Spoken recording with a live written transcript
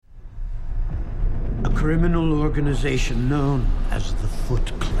criminal organization known as the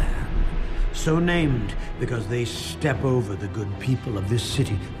Foot Clan. So named because they step over the good people of this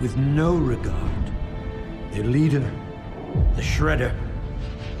city with no regard. Their leader, the Shredder,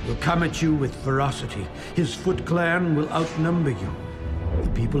 will come at you with ferocity. His Foot Clan will outnumber you. The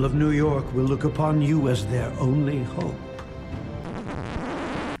people of New York will look upon you as their only hope.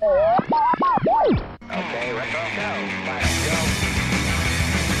 Okay, let's all go. Let's go.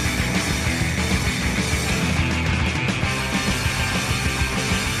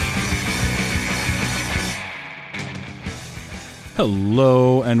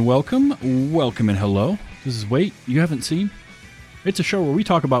 Hello and welcome. Welcome and hello. This is Wait, You Haven't Seen? It's a show where we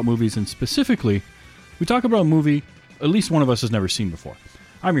talk about movies, and specifically, we talk about a movie at least one of us has never seen before.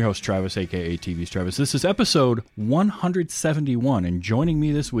 I'm your host, Travis, a.k.a. TV's Travis. This is episode 171, and joining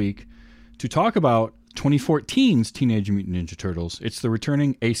me this week to talk about 2014's Teenage Mutant Ninja Turtles, it's the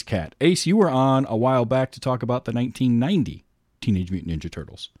returning Ace Cat. Ace, you were on a while back to talk about the 1990 Teenage Mutant Ninja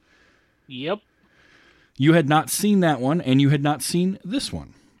Turtles. Yep. You had not seen that one, and you had not seen this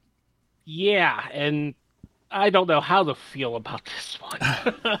one. Yeah, and I don't know how to feel about this one.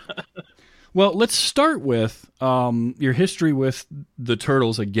 Well, let's start with your history with the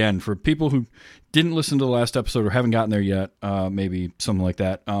Turtles again. For people who didn't listen to the last episode or haven't gotten there yet, maybe something like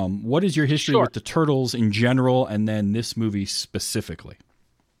that. What is your history with the Turtles in general, and then this movie specifically?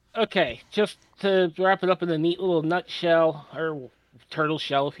 Okay, just to wrap it up in a neat little nutshell, or turtle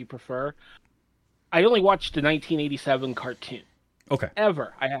shell if you prefer. I only watched the 1987 cartoon. Okay.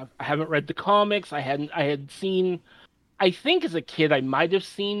 Ever. I haven't read the comics. I had seen, I think as a kid I might have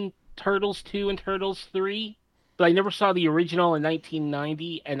seen Turtles 2 and Turtles 3, but I never saw the original in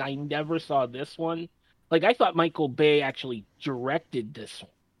 1990, and I never saw this one. Like, I thought Michael Bay actually directed this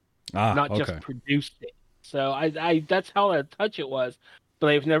one, not just produced it. So I that's how out of touch it was. But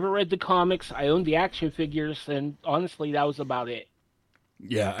I've never read the comics. I owned the action figures, and honestly, that was about it.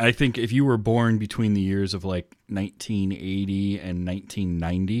 Yeah, I think if you were born between the years of like 1980 and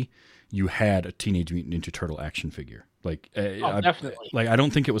 1990, you had a Teenage Mutant Ninja Turtle action figure. Like, definitely. I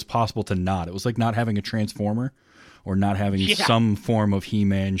don't think it was possible to not. It was like not having a Transformer or not having some form of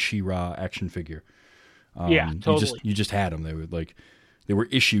He-Man, She-Ra action figure. Yeah, totally. You just had them. They were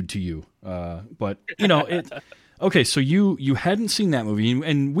issued to you. But you know it. Okay, so you hadn't seen that movie,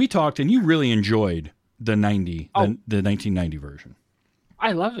 and we talked, and you really enjoyed the 1990 version.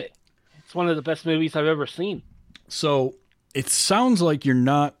 I love it. It's one of the best movies I've ever seen. So it sounds like you're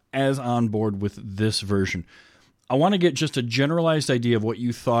not as on board with this version. I want to get just a generalized idea of what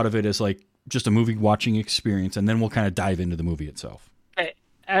you thought of it as, like, just a movie watching experience, and then we'll kind of dive into the movie itself.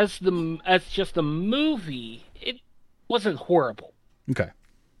 As just a movie, it wasn't horrible. Okay.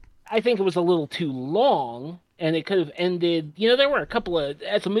 I think it was a little too long, and it could have ended. You know, there were a couple of,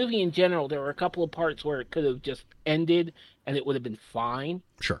 as a movie in general, there were a couple of parts where it could have just ended, and it would have been fine.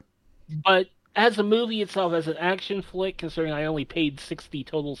 Sure. But as a movie itself, as an action flick, considering I only paid 60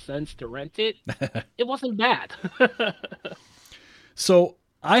 total cents to rent it, it wasn't bad. So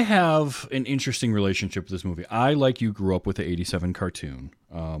I have an interesting relationship with this movie. I, like you, grew up with the 87 cartoon.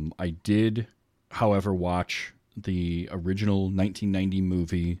 I did, however, watch the original 1990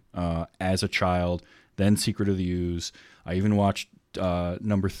 movie as a child, then Secret of the Ooze. I even watched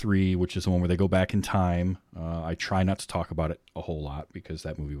number 3, which is the one where they go back in time. I try not to talk about it a whole lot because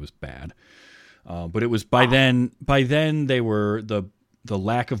that movie was bad. But it was by then they were the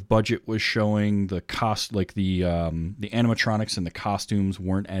lack of budget was showing. The animatronics and the costumes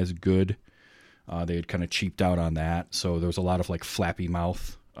weren't as good. They had kind of cheaped out on that. So there was a lot of like flappy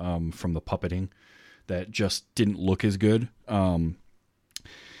mouth from the puppeting that just didn't look as good. And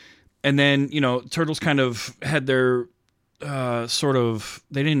then, you know, Turtles kind of had their they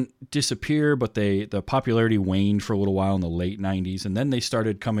didn't disappear, but the popularity waned for a little while in the late 90s, and then they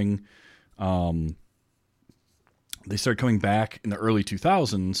started coming back in the early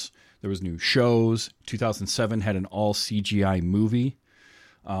 2000s. There was new shows. 2007 had an all CGI movie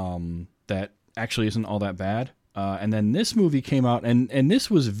that actually isn't all that bad. And then this movie came out, and this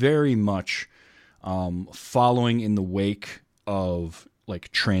was very much following in the wake of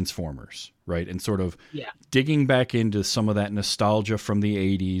like Transformers, right? And sort of digging back into some of that nostalgia from the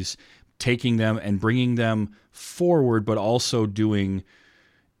 80s, taking them and bringing them forward, but also doing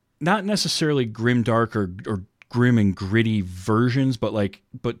not necessarily grim dark or grim and gritty versions, but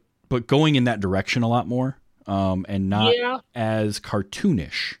going in that direction a lot more, and not as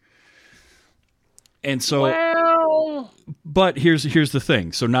cartoonish. And so, but here's the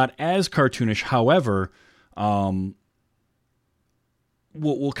thing. So not as cartoonish. However,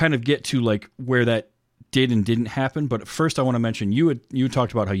 we'll kind of get to like where that did and didn't happen. But first, I want to mention you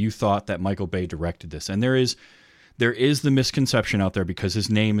talked about how you thought that Michael Bay directed this, and there is the misconception out there because his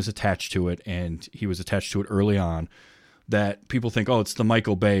name is attached to it, and he was attached to it early on, that people think, oh, it's the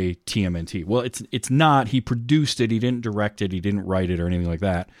Michael Bay TMNT. Well, it's not. He produced it. He didn't direct it. He didn't write it or anything like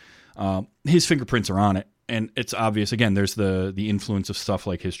that. His fingerprints are on it, and it's obvious. Again, there's the influence of stuff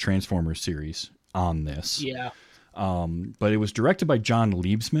like his Transformers series on this. Yeah. But it was directed by John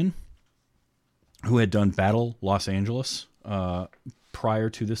Liebsman, who had done Battle Los Angeles prior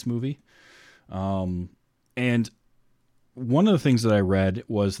to this movie. And one of the things that I read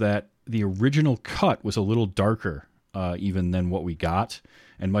was that the original cut was a little darker even than what we got.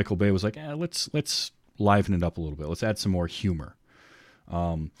 And Michael Bay was like, let's liven it up a little bit. Let's add some more humor.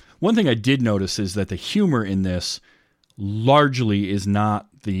 One thing I did notice is that the humor in this largely is not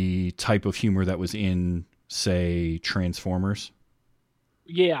the type of humor that was in, say, Transformers.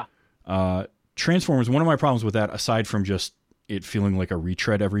 Yeah. Transformers, one of my problems with that, aside from just it feeling like a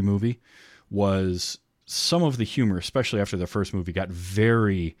retread every movie, was some of the humor, especially after the first movie, got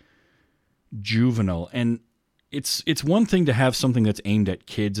very juvenile. And it's one thing to have something that's aimed at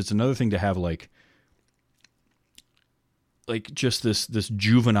kids. It's another thing to have like just this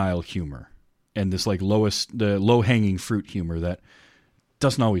juvenile humor and this like the low hanging fruit humor that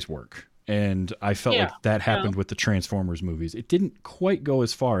doesn't always work. And I felt like that happened with the Transformers movies. It didn't quite go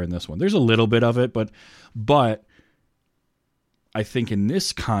as far in this one. There's a little bit of it, but I think in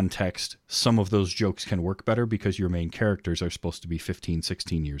this context, some of those jokes can work better because your main characters are supposed to be 15,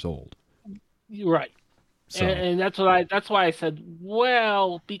 16 years old. Right. So. And that's why I said,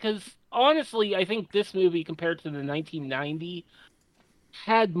 well, because honestly, I think this movie compared to the 1990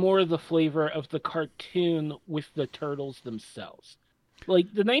 had more of the flavor of the cartoon with the turtles themselves. Like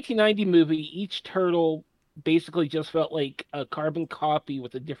the 1990 movie, each turtle basically just felt like a carbon copy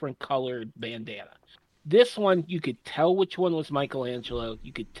with a different colored bandana. This one, you could tell which one was Michelangelo.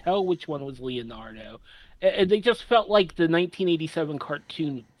 You could tell which one was Leonardo. And they just felt like the 1987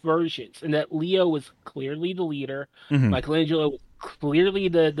 cartoon versions, and that Leo was clearly the leader. Mm-hmm. Michelangelo was clearly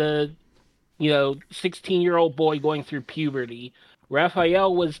the 16-year-old boy going through puberty.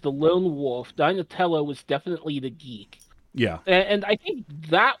 Raphael was the lone wolf. Donatello was definitely the geek. Yeah. And I think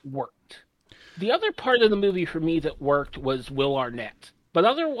that worked. The other part of the movie for me that worked was Will Arnett. But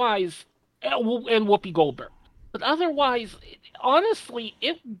otherwise, and Whoopi Goldberg. But otherwise, honestly,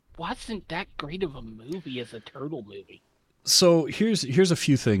 it wasn't that great of a movie as a turtle movie. So here's a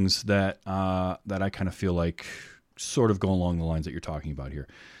few things that I kind of feel like sort of go along the lines that you're talking about here.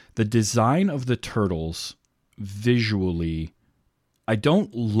 The design of the turtles visually, I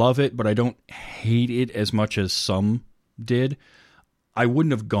don't love it, but I don't hate it as much as some did. I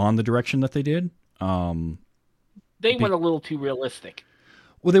wouldn't have gone the direction that they did. They went a little too realistic.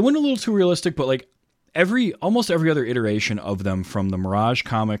 Well, they went a little too realistic, but like almost every other iteration of them from the Mirage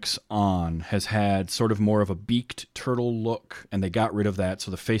comics on has had sort of more of a beaked turtle look, and they got rid of that, so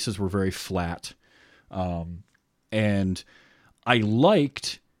the faces were very flat. And I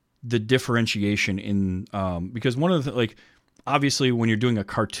liked the differentiation in because one of the obviously, when you're doing a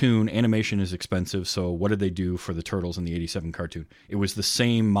cartoon, animation is expensive. So what did they do for the Turtles in the 87 cartoon? It was the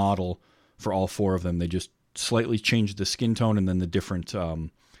same model for all four of them. They just slightly changed the skin tone and then the different,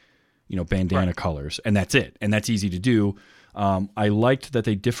 bandana colors. And that's it. And that's easy to do. I liked that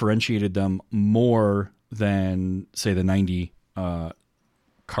they differentiated them more than, say, the 90 or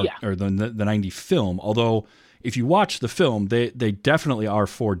the 90 film. Although, if you watch the film, they definitely are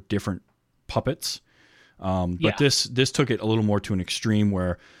four different puppets. But this took it a little more to an extreme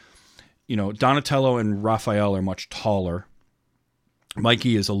where, Donatello and Raphael are much taller.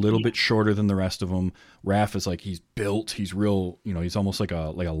 Mikey is a little bit shorter than the rest of them. Raph is he's built. He's real, he's almost like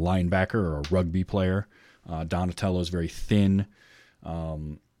a linebacker or a rugby player. Donatello is very thin.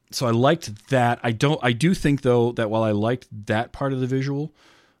 So I liked that. I do think though that while I liked that part of the visual,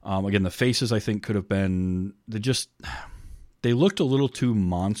 again, the faces I think could have been, they looked a little too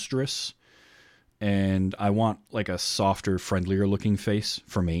monstrous. And I want a softer, friendlier looking face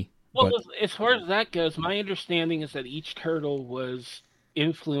for me. Well, as far as that goes, my understanding is that each turtle was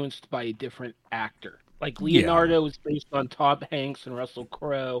influenced by a different actor. Like Leonardo was based on Tom Hanks and Russell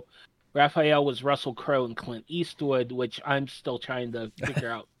Crowe. Raphael was Russell Crowe and Clint Eastwood, which I'm still trying to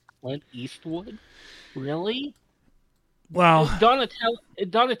figure out. Clint Eastwood? Really? Well,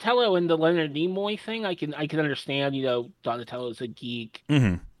 Donatello and the Leonard Nimoy thing, I can understand. Donatello's a geek.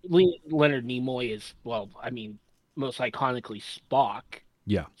 Mm-hmm. Leonard Nimoy is, most iconically Spock.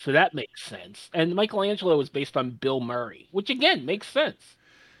 Yeah. So that makes sense. And Michelangelo is based on Bill Murray, which again makes sense.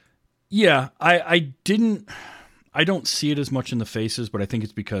 Yeah, I I don't see it as much in the faces, but I think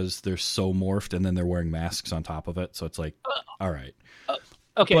it's because they're so morphed and then they're wearing masks on top of it. So it's like, all right.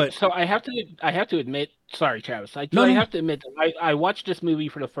 Okay, But- so I have to admit, sorry, Travis. I No. have to admit that I watched this movie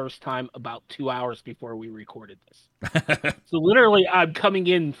for the first time about 2 hours before we recorded this. So literally, I'm coming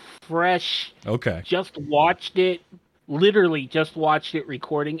in fresh. Okay. Just watched it. Literally, just watched it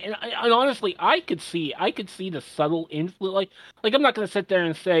recording, and honestly, I could see the subtle influence. Like I'm not going to sit there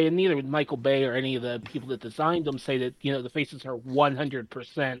and say, and neither would Michael Bay or any of the people that designed them say that the faces are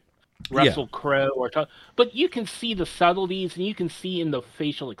 100%. Russell Crowe but you can see the subtleties and you can see in the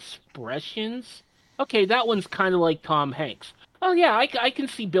facial expressions. Okay, that one's kind of like Tom Hanks. Oh yeah, I can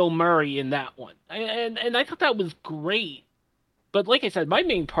see Bill Murray in that one, and I thought that was great. But like I said, my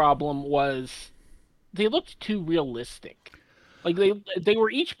main problem was they looked too realistic. Like they were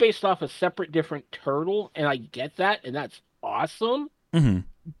each based off a separate different turtle, and I get that, and that's awesome. Mm-hmm.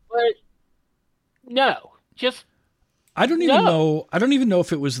 But no, just. I don't even know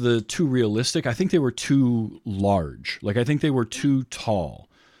if it was the too realistic. I think they were too large. Like I think they were too tall,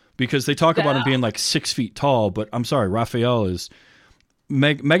 because they talk about him being like 6 feet tall. But I'm sorry, Raphael is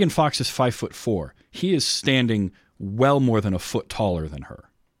Megan Fox is 5'4". He is standing well more than a foot taller than her.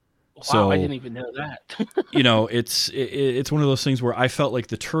 Wow, So I didn't even know that. it's one of those things where I felt like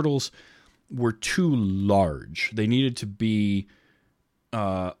the turtles were too large. They needed to be.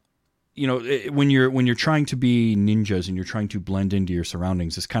 When you're trying to be ninjas and you're trying to blend into your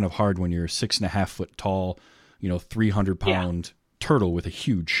surroundings, it's kind of hard when you're a 6.5 foot tall, 300-pound turtle with a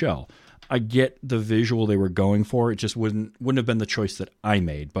huge shell. I get the visual they were going for. It just wouldn't have been the choice that I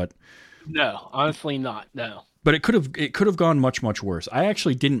made. But no, honestly, not no. But it could have gone much, much worse. I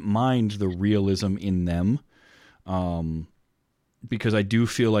actually didn't mind the realism in them, because I do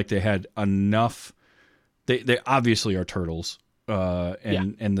feel like they had enough. They obviously are turtles.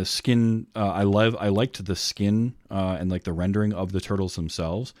 And the skin, I liked the skin and like the rendering of the turtles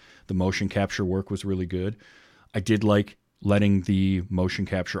themselves. The motion capture work was really good. I did like letting the motion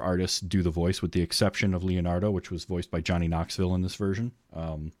capture artists do the voice, with the exception of Leonardo, which was voiced by Johnny Knoxville in this version.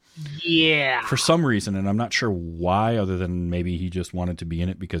 For some reason, and I'm not sure why, other than maybe he just wanted to be in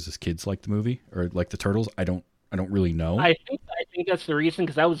it because his kids like the movie or like the turtles. I don't really know. I think that's the reason,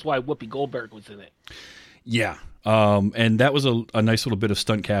 because that was why Whoopi Goldberg was in it. Yeah. And that was a nice little bit of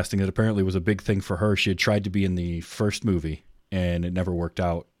stunt casting that apparently was a big thing for her. She had tried to be in the first movie, and it never worked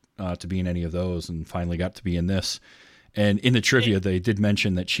out to be in any of those, and finally got to be in this. And in the trivia, they did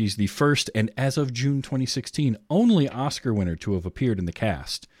mention that she's the first, and as of June 2016, only Oscar winner to have appeared in the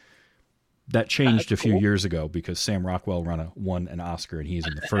cast. That changed a few years ago because Sam Rockwell won an Oscar, and he's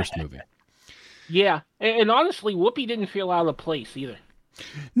in the first movie. Yeah, and honestly, Whoopi didn't feel out of place either.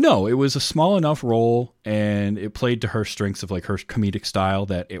 No, it was a small enough role, and it played to her strengths of like her comedic style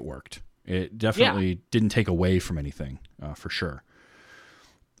that it worked. It definitely didn't take away from anything, for sure.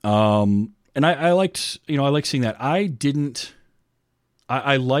 And I liked seeing that. I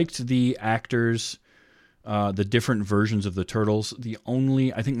liked the actors, the different versions of the turtles.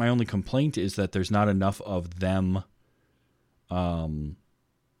 I think my only complaint is that there's not enough of them, kind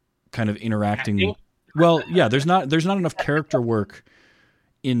of interacting. Acting? Well, yeah, there's not enough character work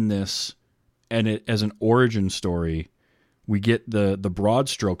in this, and it as an origin story. We get the broad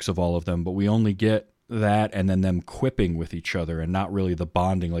strokes of all of them, but we only get that and then them quipping with each other, and not really the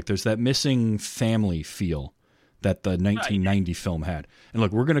bonding. Like there's that missing family feel that the 1990 film had. And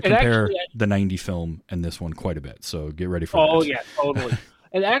look, we're going to compare the 90 film and this one quite a bit, so get ready for this. Oh yeah, totally.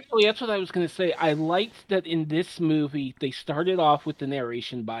 And actually, that's what I was going to say. I liked that in this movie they started off with the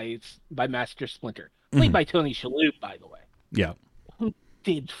narration by Master Splinter, played by Tony Shalhoub, by the way. Yeah. Who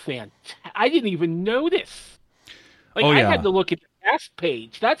did fantastic. I didn't even notice. Like, Oh, yeah. I had to look at the cast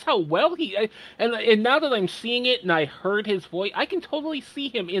page. That's how well and now that I'm seeing it and I heard his voice, I can totally see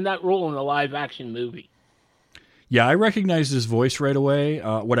him in that role in a live action movie. Yeah, I recognized his voice right away.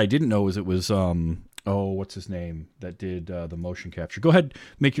 What I didn't know is it was what's his name that did the motion capture. Go ahead,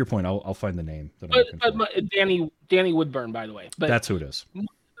 make your point. I'll find the name that I'm looking for. Danny Woodburn, by the way. But that's who it is.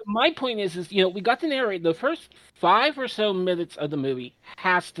 My point is we got to narrate the first 5 or so minutes of the movie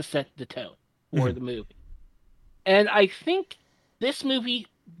has to set the tone for the movie. And I think this movie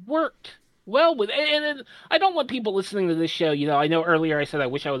worked well with, and I don't want people listening to this show, I know earlier I said I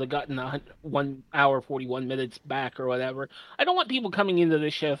wish I would have gotten 1 hour, 41 minutes back or whatever. I don't want people coming into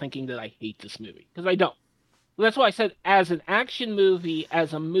this show thinking that I hate this movie, because I don't. That's why I said as an action movie,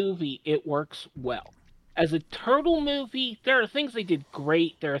 as a movie, it works well. As a turtle movie, there are things they did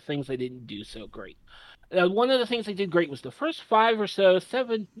great, there are things they didn't do so great. One of the things they did great was the first 5 or so,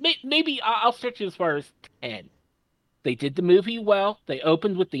 7, maybe I'll stretch it as far as 10 They did the movie well. They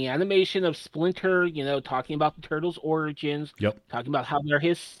opened with the animation of Splinter, talking about the turtles' origins, Yep. talking about how they're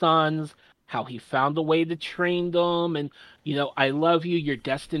his sons, how he found a way to train them, and, I love you, you're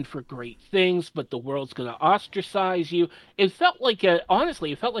destined for great things, but the world's going to ostracize you. It felt like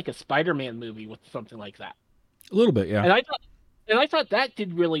honestly, it felt like a Spider-Man movie with something like that. A little bit, yeah. And I thought that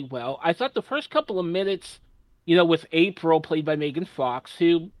did really well. I thought the first couple of minutes, with April played by Megan Fox,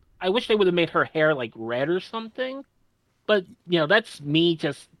 who I wish they would have made her hair like red or something. But, that's me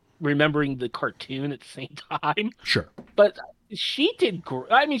just remembering the cartoon at the same time. Sure. But she did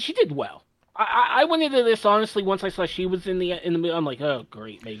she did well. I went into this, honestly, once I saw she was in the movie, I'm like, oh,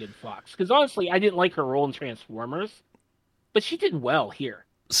 great, Megan Fox. Because, honestly, I didn't like her role in Transformers. But she did well here.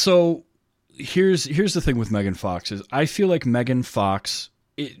 So here's the thing with Megan Fox is I feel like Megan Fox,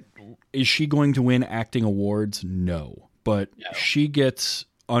 is she going to win acting awards? No. But she gets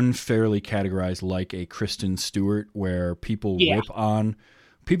unfairly categorized like a Kristen Stewart, where people rip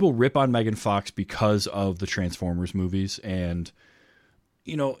on Megan Fox because of the Transformers movies, and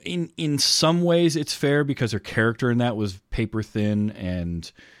in some ways it's fair because her character in that was paper thin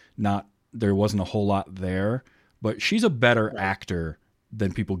and there wasn't a whole lot there, but she's a better actor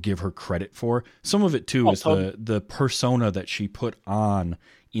than people give her credit for. Some of it too is the persona that she put on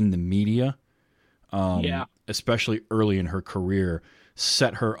in the media, especially early in her career,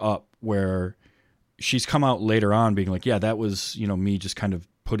 set her up where she's come out later on being like, yeah, that was, me just kind of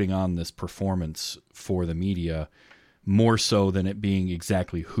putting on this performance for the media, more so than it being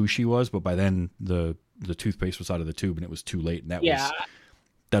exactly who she was. But by then the toothpaste was out of the tube and it was too late. And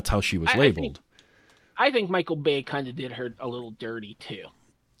that's how she was labeled. I think Michael Bay kind of did her a little dirty too.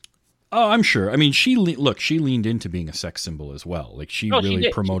 Oh, I'm sure. I mean, she leaned into being a sex symbol as well. Like she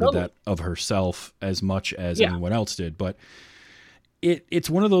promoted that of herself as much as anyone else did. But it's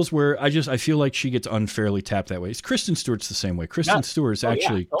one of those where I feel like she gets unfairly tapped that way. Kristen Stewart's the same way. Kristen Stewart is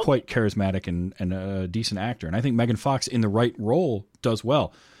actually quite charismatic and a decent actor. And I think Megan Fox in the right role does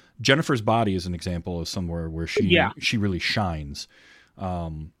well. Jennifer's Body is an example of somewhere where she really shines.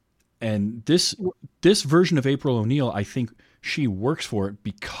 And this version of April O'Neil, I think she works for it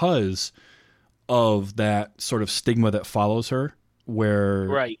because of that sort of stigma that follows her,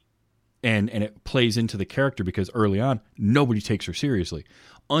 where and it plays into the character because early on nobody takes her seriously,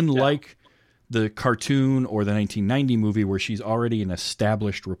 unlike the cartoon or the 1990 movie where she's already an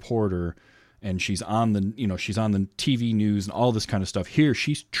established reporter and she's on the she's on the TV news and all this kind of stuff. Here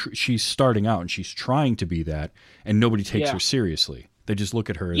she's starting out and she's trying to be that, and nobody takes her seriously. They just look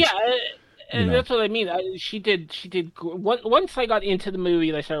at her as and that's what I mean. She did. Once I got into the movie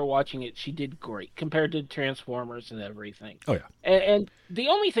and I started watching it, she did great compared to Transformers and everything. Oh yeah. And the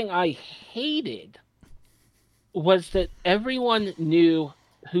only thing I hated was that everyone knew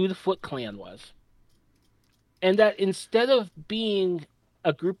who the Foot Clan was, and that instead of being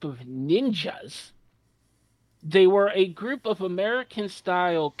a group of ninjas, they were a group of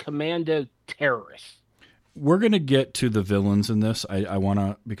American-style commando terrorists. We're going to get to the villains in this. I want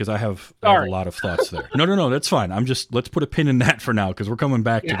to, because I have a lot of thoughts there. No, that's fine. Let's put a pin in that for now, because we're coming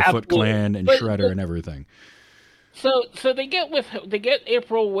back to the Foot Clan and Shredder and everything. So they get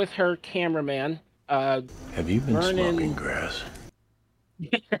April with her cameraman. Have you been smoking grass?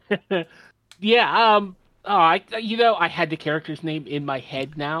 Yeah. I had the character's name in my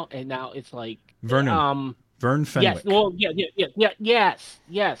head now, and now it's like Vernon. Vern Fenwick. Yes, well,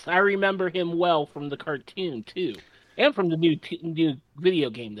 yes. I remember him well from the cartoon too, and from the new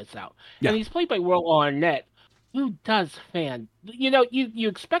video game that's out. Yeah. And he's played by Will Arnett, who does you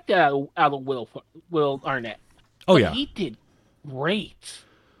expect that out of Will Arnett. Oh yeah, he did great.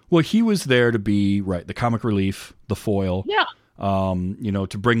 Well, he was there to be the comic relief, the foil. Yeah.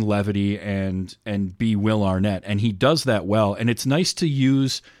 To bring levity and be Will Arnett, and he does that well. And it's nice to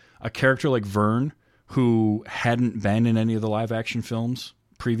use a character like Vern, who hadn't been in any of the live action films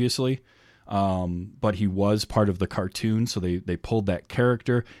previously, but he was part of the cartoon, so they pulled that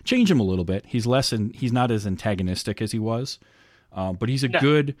character, changed him a little bit. He's not as antagonistic as he was, but he's a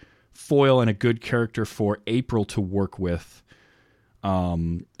good foil and a good character for April to work with,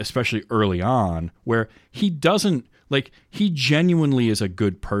 especially early on, where he doesn't, he genuinely is a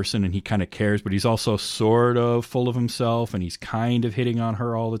good person and he kind of cares, but he's also sort of full of himself and he's kind of hitting on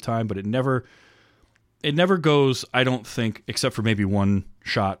her all the time, but it never goes, I don't think, except for maybe one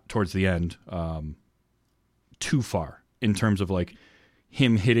shot towards the end, too far in terms of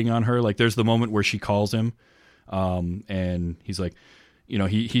him hitting on her. There's the moment where she calls him, and he's like,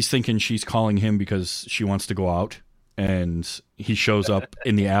 he's thinking she's calling him because she wants to go out, and he shows up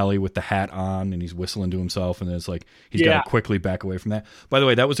in the alley with the hat on, and he's whistling to himself, and then it's like he's got to quickly back away from that. By the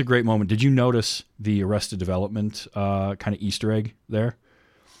way, that was a great moment. Did you notice the Arrested Development kind of Easter egg there?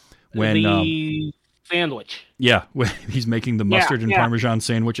 When the sandwich. Yeah, when he's making the mustard and Parmesan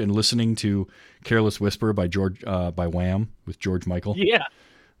sandwich and listening to "Careless Whisper" by Wham with George Michael. Yeah,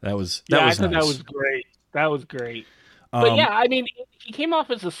 that was nice. That was great. That was great. But yeah, I mean, he came off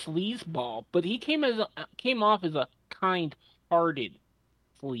as a sleazeball, but he came off as a kind-hearted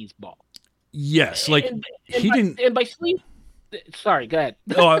sleazeball. Yes, like he didn't. And by sleaze, sorry, go ahead.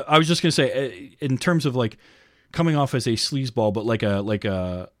 Oh, I was just gonna say, in terms of like coming off as a sleazeball, but like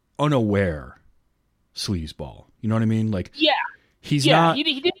a unaware sleazeball. You know what I mean? Like, he's not. He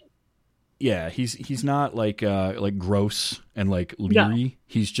didn't. Yeah, he's not like gross and like leery. No.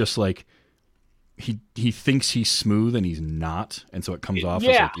 He's just like he thinks he's smooth and he's not, and so it comes off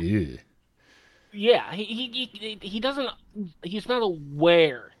as like, ew. Yeah, he doesn't. He's not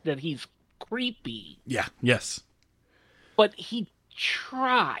aware that he's creepy. Yeah. Yes. But he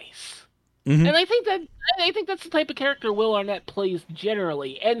tries, and I think that's the type of character Will Arnett plays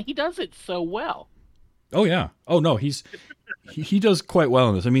generally, and he does it so well. Oh yeah. Oh no, he does quite well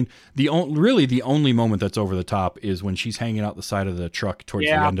in this. I mean, the only moment that's over the top is when she's hanging out the side of the truck towards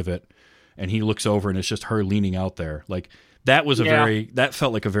the end of it, and he looks over and it's just her leaning out there. Like that was that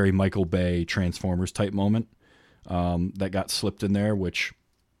felt like a very Michael Bay Transformers type moment that got slipped in there, which,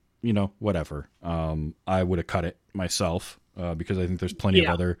 you know, whatever. I would have cut it myself because I think there's plenty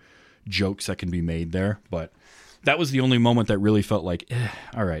of other jokes that can be made there, but that was the only moment that really felt like,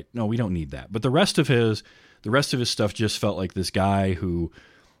 all right, no, we don't need that. But the rest of his stuff just felt like this guy who,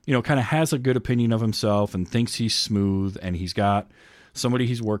 you know, kind of has a good opinion of himself and thinks he's smooth, and he's got somebody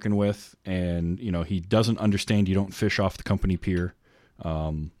he's working with, and, you know, he doesn't understand you don't fish off the company pier,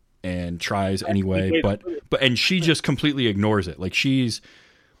 and tries anyway, but she just completely ignores it. Like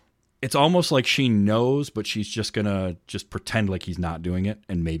it's almost like she knows, but she's just gonna pretend like he's not doing it,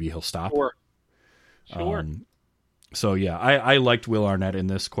 and maybe he'll stop. Sure. So yeah, I liked Will Arnett in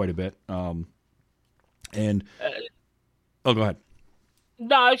this quite a bit. Go ahead.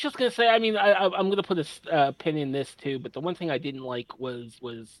 No, I was just gonna say. I mean, I'm gonna put a pin in this too. But the one thing I didn't like was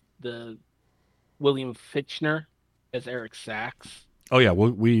the William Fichtner as Eric Sachs. Oh yeah,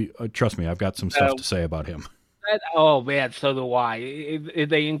 we trust me, I've got some stuff to say about him. Oh man, so do I.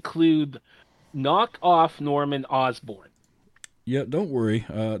 They include knock off Norman Osborn. Yeah, don't worry.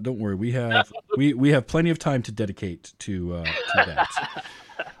 We have plenty of time to dedicate to that.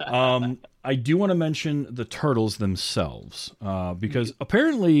 I do want to mention the Turtles themselves because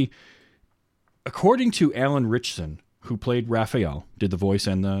apparently, according to Alan Ritchson, who played Raphael, did the voice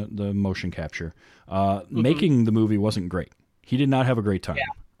and the motion capture, making the movie wasn't great. He did not have a great time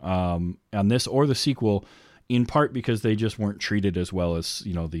on this or the sequel, in part because they just weren't treated as well as,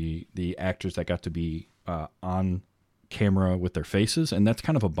 you know, the actors that got to be on camera with their faces, and that's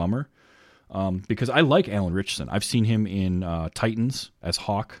kind of a bummer because I like Alan Ritchson. I've seen him in Titans as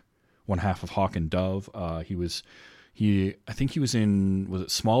Hawk, one half of Hawk and Dove. I think he was in, was it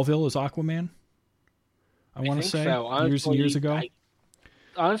Smallville as Aquaman? I want to say so. Honestly, years and years ago.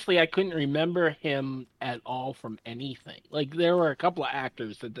 Honestly, I couldn't remember him at all from anything. Like, there were a couple of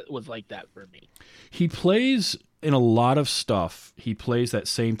actors that was like that for me. He plays in a lot of stuff. He plays that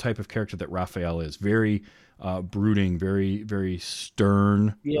same type of character that Raphael is. Very brooding, very, very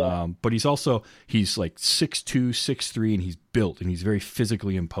stern. Yeah. But he's like 6'2", 6'3", and he's built, and he's very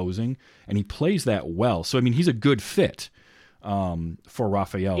physically imposing, and he plays that well. So, I mean, he's a good fit for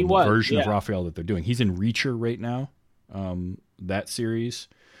Raphael, version of Raphael that they're doing. He's in Reacher right now, that series.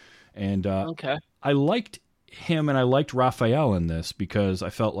 And I liked him, and I liked Raphael in this because I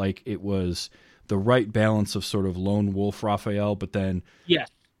felt like it was the right balance of sort of lone wolf Raphael, but then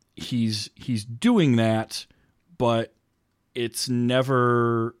he's doing that, but it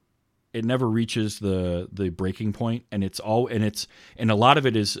never reaches the breaking point, and a lot of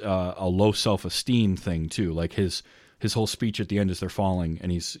it is a low self-esteem thing too. Like his whole speech at the end as they're falling,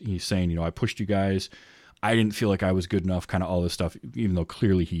 and he's saying, you know, I pushed you guys, I didn't feel like I was good enough, kind of all this stuff, even though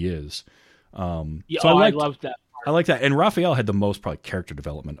clearly he is. So I loved that part. I like that, and Raphael had the most probably character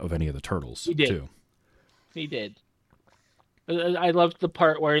development of any of the Turtles too. He did. I loved the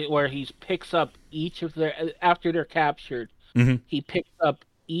part where he picks up each of their, after they're captured, he picks up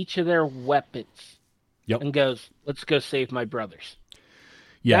each of their weapons and goes, "Let's go save my brothers."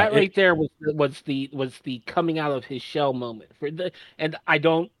 Yeah, that right there was the coming out of his shell moment and I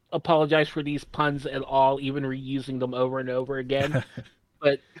don't apologize for these puns at all, even reusing them over and over again.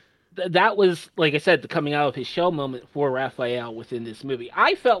 But that was, like I said, the coming out of his shell moment for Raphael within this movie.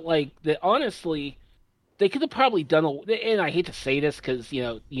 I felt like that, honestly, they could have probably done and I hate to say this because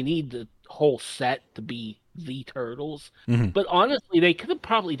you need the whole set to be the Turtles, but honestly, they could have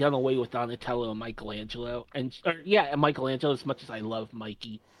probably done away with Donatello and Michelangelo, and Michelangelo as much as I love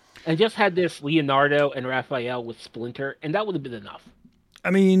Mikey, and just had this Leonardo and Raphael with Splinter, and that would have been enough.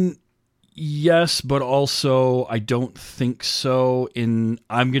 I mean, yes, but also I don't think so. I'm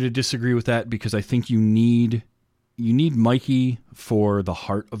going to disagree with that because I think you need Mikey for the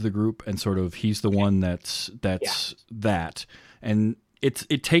heart of the group, and sort of he's the one that's that, and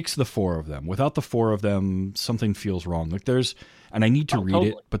it takes the four of them. Without the four of them, something feels wrong. Like and I need to read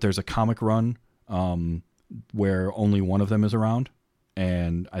it, but there's a comic run where only one of them is around,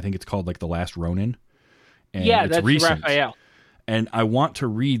 and I think it's called like The Last Ronin. And it's that's recent. Raphael. And I want to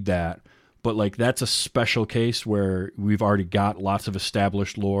read that, but like that's a special case where we've already got lots of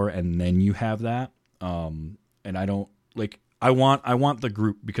established lore, and then you have that. And I don't like. I want the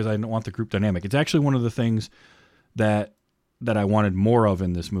group because I don't want the group dynamic. It's actually one of the things that I wanted more of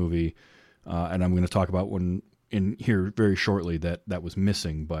in this movie, and I'm going to talk about one in here very shortly that was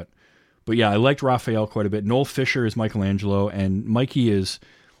missing. But yeah, I liked Raphael quite a bit. Noel Fisher is Michelangelo, and Mikey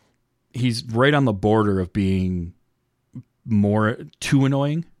he's right on the border of being more too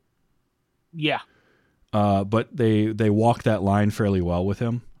annoying. Yeah. But they walk that line fairly well with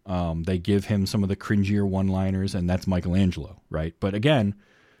him. They give him some of the cringier one-liners, and that's Michelangelo, right? But again,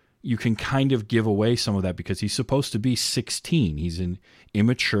 you can kind of give away some of that because he's supposed to be 16. He's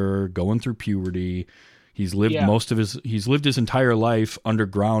immature, going through puberty. He's lived his entire life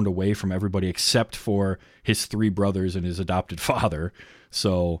underground, away from everybody except for his three brothers and his adopted father.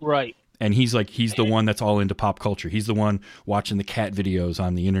 So right. And he's the one that's all into pop culture. He's the one watching the cat videos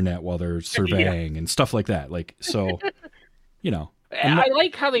on the internet while they're surveying and stuff like that. Like, so, I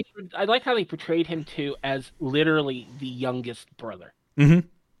like how they portrayed him too as literally the youngest brother. Mm-hmm.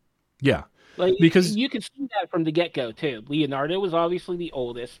 Yeah, like because you can see that from the get-go too. Leonardo was obviously the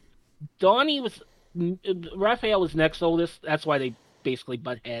oldest. Raphael was next oldest. That's why they basically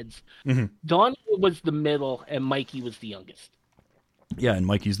butt heads. Mm-hmm. Donnie was the middle, and Mikey was the youngest. Yeah, and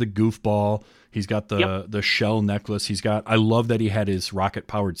Mikey's the goofball. He's got the shell necklace. I love that he had his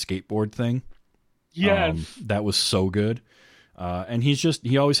rocket-powered skateboard thing. Yes. That was so good. And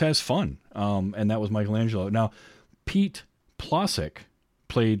he always has fun. And that was Michelangelo. Now, Pete Plosek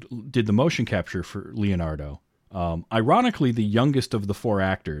did the motion capture for Leonardo. Ironically, the youngest of the four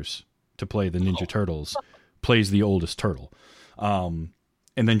actors to play the Ninja Turtles plays the oldest turtle. And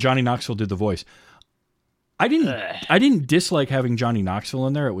then Johnny Knoxville did the voice. I didn't dislike having Johnny Knoxville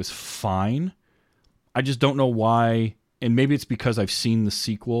in there. It was fine. I just don't know why, and maybe it's because I've seen the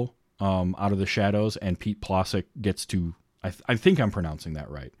sequel, Out of the Shadows, and Pete Plosek gets to, I think I'm pronouncing that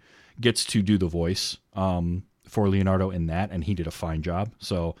right, gets to do the voice for Leonardo in that, and he did a fine job.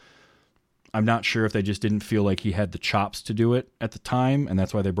 So I'm not sure if they just didn't feel like he had the chops to do it at the time, and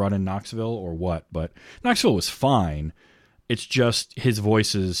that's why they brought in Knoxville or what. But Knoxville was fine. It's just his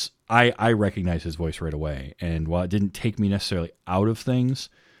voice is, I recognize his voice right away. And while it didn't take me necessarily out of things,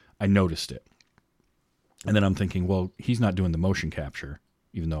 I noticed it. And then I'm thinking, well, he's not doing the motion capture,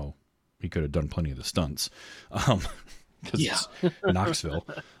 even though he could have done plenty of the stunts. Because it's Knoxville.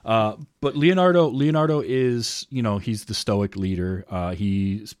 But Leonardo is, he's the stoic leader.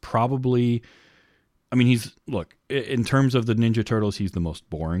 He's probably, in terms of the Ninja Turtles, he's the most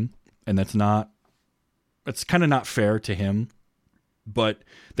boring. And that's kind of not fair to him. But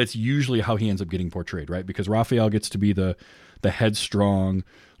that's usually how he ends up getting portrayed, right? Because Raphael gets to be the headstrong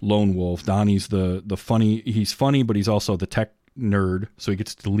lone wolf. Donnie's the funny. He's funny, but he's also the tech nerd, so he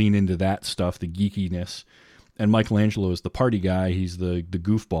gets to lean into that stuff, the geekiness. And Michelangelo is the party guy. He's the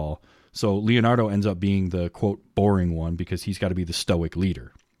goofball. So Leonardo ends up being the, quote, boring one because he's got to be the stoic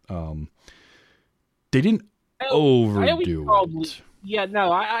leader. They didn't overdo it. Yeah,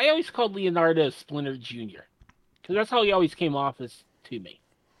 no, I always called Leonardo Splinter Jr. because that's how he always came off as to me.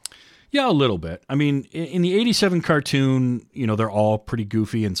 Yeah, a little bit. I mean, in the 87 cartoon, they're all pretty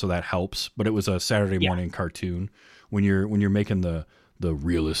goofy, and so that helps. But it was a Saturday morning cartoon. When you're making the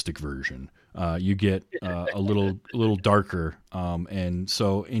realistic version, you get a little darker. And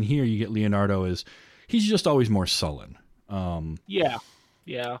so in here, you get Leonardo he's just always more sullen. Yeah.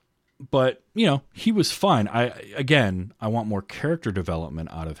 But he was fine. I want more character development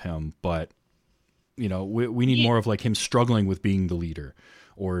out of him. But we need more of like him struggling with being the leader,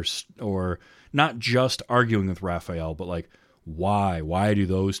 or not just arguing with Raphael, but like why do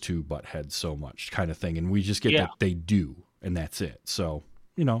those two butt heads so much kind of thing. And we just get that they do, and that's it. So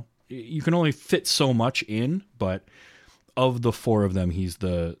you can only fit so much in, but of the four of them, he's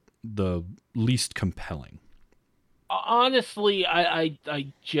the least compelling. Honestly, I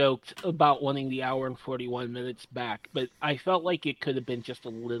joked about wanting the hour and 41 minutes back, but I felt like it could have been just a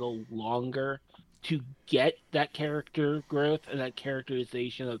little longer to get that character growth and that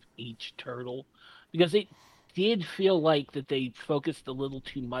characterization of each turtle, because it did feel like that they focused a little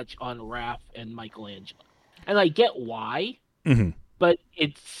too much on Raph and Michelangelo. And I get why, Hmm. but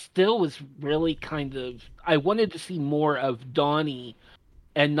it still was really kind of, I wanted to see more of Donnie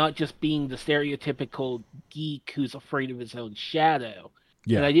and not just being the stereotypical geek who's afraid of his own shadow.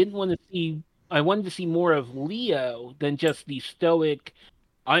 And Yeah. I wanted to see more of Leo than just the stoic,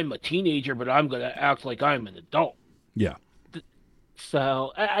 I'm a teenager, but I'm going to act like I'm an adult. Yeah.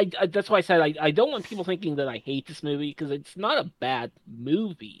 So that's why I said I don't want people thinking that I hate this movie, because it's not a bad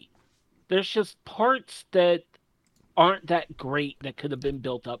movie. There's just parts that aren't that great that could have been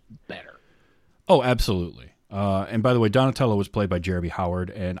built up better. Oh, absolutely. And by the way, Donatello was played by Jeremy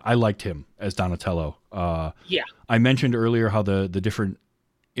Howard, and I liked him as Donatello. Yeah. I mentioned earlier how the different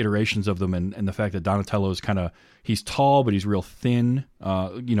iterations of them, and the fact that Donatello is he's tall, but he's real thin,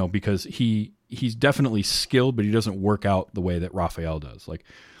 because he's definitely skilled, but he doesn't work out the way that Raphael does. Like,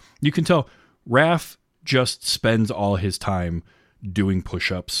 you can tell Raph just spends all his time doing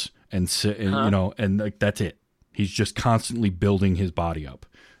push-ups and and like, that's it. He's just constantly building his body up.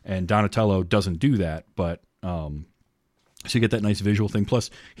 And Donatello doesn't do that, but so you get that nice visual thing. Plus,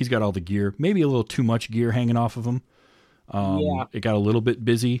 he's got all the gear, maybe a little too much gear hanging off of him. Yeah. It got a little bit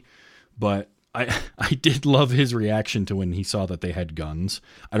busy, but I did love his reaction to when he saw that they had guns.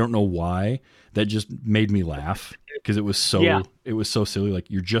 I don't know why. That just made me laugh because it was so silly. Like,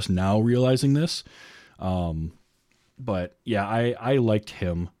 you're just now realizing this. But yeah, I liked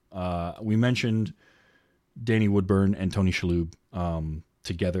him. We mentioned Danny Woodburn and Tony Shalhoub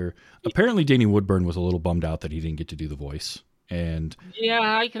together. Apparently, Danny Woodburn was a little bummed out that he didn't get to do the voice, and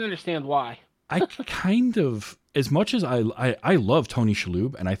Yeah, I can understand why. I kind of, as much as I love Tony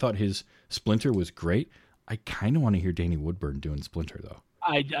Shalhoub and I thought his Splinter was great, I kind of want to hear Danny Woodburn doing Splinter though.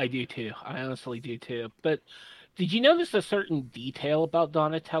 I do too. I honestly do too. But did you notice a certain detail about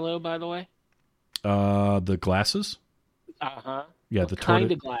Donatello, by the way? The glasses, Uh-huh. yeah, What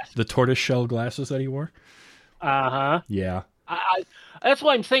kind of glasses? the tortoise shell glasses that he wore. Uh-huh. Yeah, That's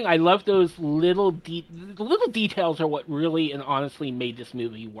why I'm saying I love those little the little details are what really and honestly made this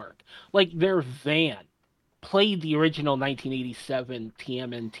movie work. Like, their van played the original 1987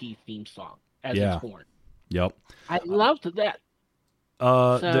 TMNT theme song as Yeah. its horn. yep. I loved that.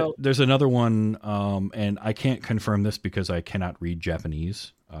 So- There's another one, and I can't confirm this because I cannot read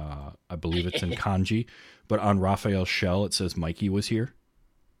Japanese. I believe it's in kanji, but on Raphael's shell it says Mikey was here.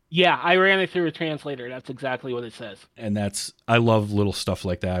 Yeah, I ran it through a translator. That's exactly what it says. And I love little stuff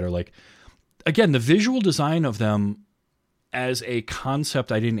like that. Or like, again, the visual design of them as a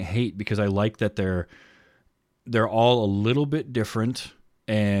concept I didn't hate, because I like that they're all a little bit different,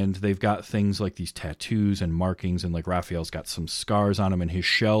 and they've got things like these tattoos and markings, and like Raphael's got some scars on him, and his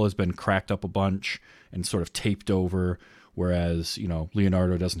shell has been cracked up a bunch and sort of taped over, whereas,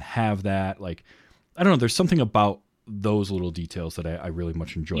 Leonardo doesn't have that. Like, I don't know, there's something about those little details that I really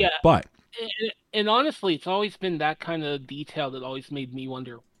much enjoy. Yeah. But And honestly, it's always been that kind of detail that always made me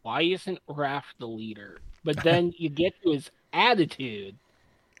wonder, why isn't Raph the leader? But then you get to his attitude,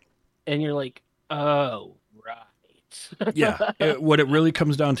 and you're like, oh, right. yeah, what it really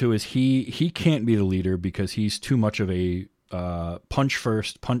comes down to is he can't be the leader because he's too much of a punch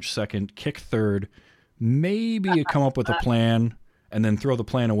first, punch second, kick third. Maybe you come up with a plan and then throw the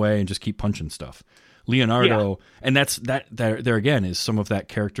plan away and just keep punching stuff. Leonardo, and that's there again is some of that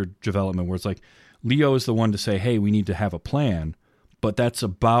character development where it's like Leo is the one to say, hey, we need to have a plan, but that's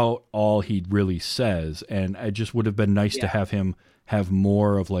about all he really says. And it just would have been nice to have him have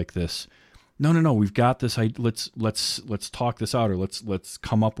more of like this, no, we've got this, let's talk this out, or let's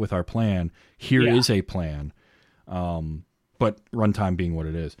come up with our plan. Here is a plan. But runtime being what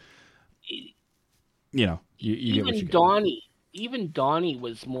it is, you get what you get. Even Donnie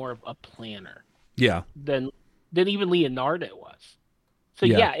was more of a planner. Yeah. Than even Leonardo was. So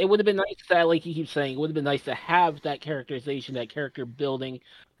Yeah. yeah, it would have been nice to, like you keep saying, it would have been nice to have that characterization, that character building.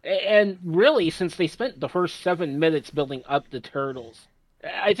 And really, since they spent the first 7 minutes building up the turtles,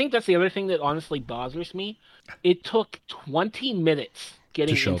 I think that's the other thing that honestly bothers me. It took 20 minutes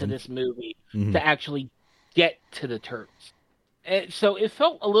getting show into them. this movie Mhm. to actually get to the turtles. And so it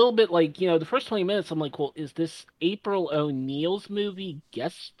felt a little bit like, the first 20 minutes, I'm like, well, is this April O'Neil's movie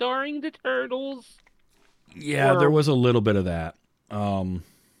guest starring the turtles? Yeah, there was a little bit of that. Okay.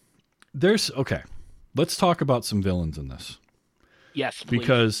 Let's talk about some villains in this. Yes, please.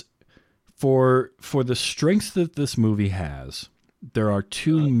 Because for the strengths that this movie has, there are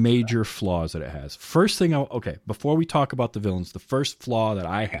two major flaws that it has. First thing, before we talk about the villains, the first flaw that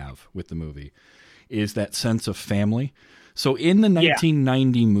I have with the movie is that sense of family. So in the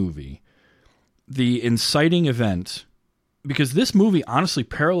 1990 movie, the inciting event, because this movie honestly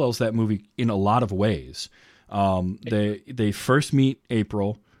parallels that movie in a lot of ways. They first meet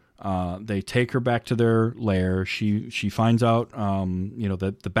April. They take her back to their lair. She finds out,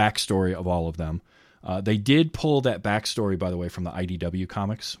 the backstory of all of them. They did pull that backstory, by the way, from the IDW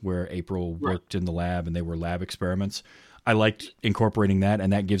comics, where April worked in the lab and they were lab experiments. I liked incorporating that,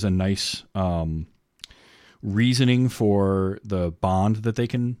 and that gives a nice reasoning for the bond that they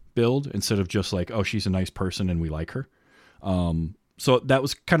can build instead of just like, oh, she's a nice person and we like her. So that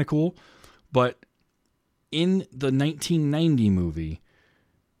was kind of cool. But in the 1990 movie,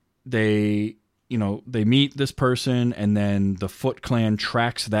 they meet this person, and then the Foot Clan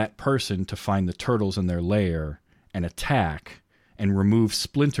tracks that person to find the turtles in their lair and attack and remove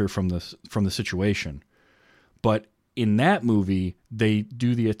Splinter from the situation. But in that movie, they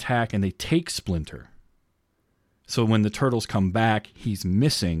do the attack and they take Splinter. So when the turtles come back, he's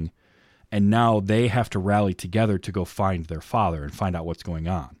missing, and now they have to rally together to go find their father and find out what's going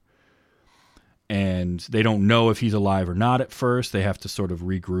on. And they don't know if he's alive or not at first. They have to sort of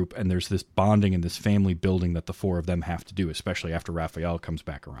regroup, and there's this bonding and this family building that the four of them have to do, especially after Raphael comes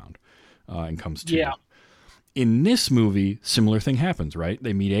back around and comes to. Yeah. In this movie, similar thing happens, right?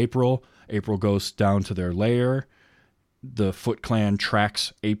 They meet April. April goes down to their lair. The Foot Clan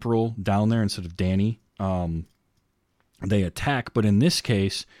tracks April down there instead of Danny. They attack, but in this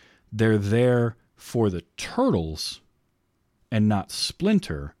case, they're there for the turtles and not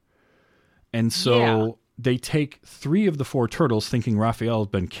Splinter. And so they take 3 of the 4 turtles, thinking Raphael has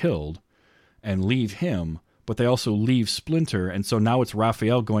been killed, and leave him, but they also leave Splinter, and so now it's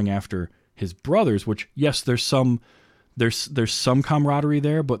Raphael going after his brothers, which, yes, there's some camaraderie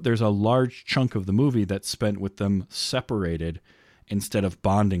there, but there's a large chunk of the movie that's spent with them separated instead of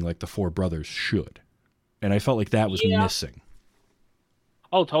bonding like the 4 brothers should. And I felt like that was missing.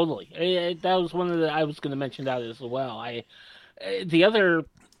 Oh, totally. That was I was going to mention that as well.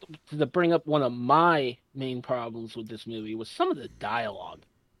 To bring up one of my main problems with this movie was some of the dialogue.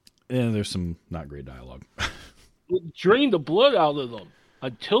 Yeah, there's some not great dialogue. Drain the blood out of them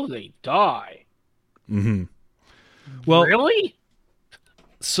until they die. Mm-hmm. Well, really?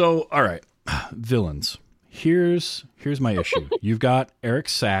 So, all right, villains. Here's my issue. You've got Eric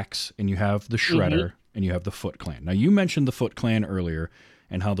Sachs, and you have the Shredder, and you have the Foot Clan. Now, you mentioned the Foot Clan earlier,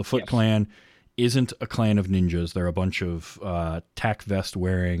 and how the Foot Clan isn't a clan of ninjas. They're a bunch of tack vest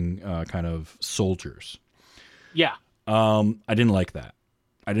wearing kind of soldiers. Yeah. I didn't like that.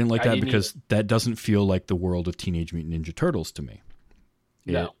 I didn't like that because that doesn't feel like the world of Teenage Mutant Ninja Turtles to me.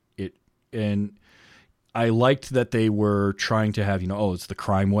 And I liked that they were trying to have, it's the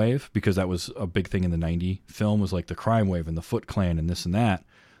crime wave, because that was a big thing in the 90 film, was like the crime wave and the Foot Clan and this and that.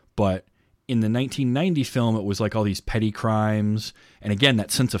 But in the 1990 film, it was like all these petty crimes. And again,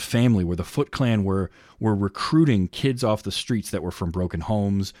 that sense of family where the Foot Clan were recruiting kids off the streets that were from broken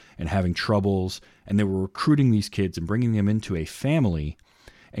homes and having troubles. And they were recruiting these kids and bringing them into a family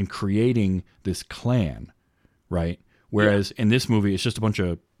and creating this clan, right? Whereas in this movie, it's just a bunch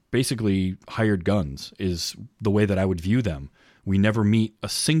of basically hired guns is the way that I would view them. We never meet a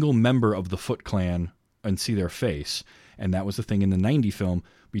single member of the Foot Clan and see their face. And that was the thing in the 90 film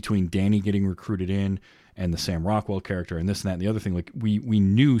between Danny getting recruited in and the Sam Rockwell character and this and that and the other thing. Like we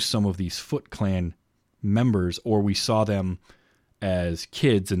knew some of these Foot Clan members, or we saw them as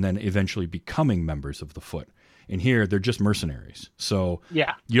kids and then eventually becoming members of the Foot. And here they're just mercenaries. So you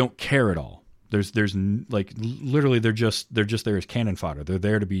don't care at all. There's like literally they're just there as cannon fodder. They're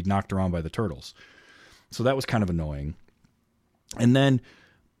there to be knocked around by the turtles. So that was kind of annoying. And then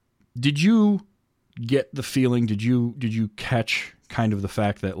did you get the feeling, did you catch kind of the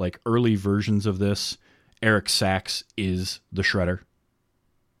fact that like early versions of this, Eric Sachs is the Shredder?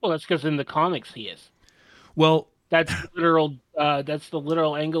 Well, that's because in the comics he is. Well, that's literal. That's the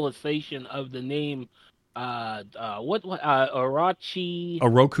literal anglicization of the name. Oroku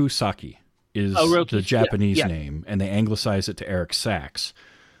Saki is the Japanese name, and they anglicize it to Eric Sachs.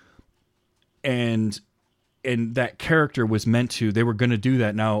 And that character was meant to, they were going to do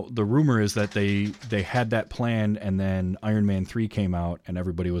that. Now, the rumor is that they had that planned, and then Iron Man 3 came out, and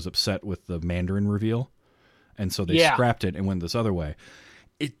everybody was upset with the Mandarin reveal. And so they scrapped it and went this other way.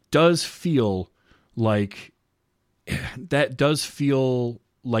 It does feel like, that does feel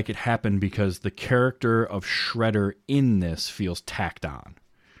like it happened because the character of Shredder in this feels tacked on.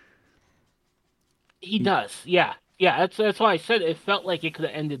 He does, yeah. Yeah, that's why I said it felt like it could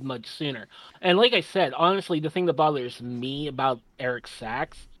have ended much sooner. And like I said, honestly, the thing that bothers me about Eric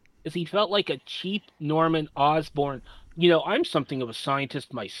Sachs is he felt like a cheap Norman Osborn. I'm something of a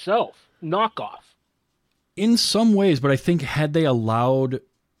scientist myself. Knockoff. In some ways, but I think had they allowed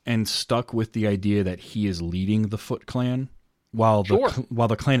and stuck with the idea that he is leading the Foot Clan while Sure. while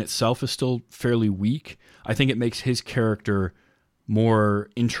the clan itself is still fairly weak, I think it makes his character more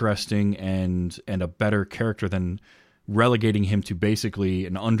interesting and a better character than relegating him to basically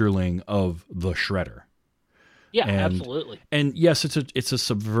an underling of the Shredder. Yeah, And- absolutely. And yes, it's a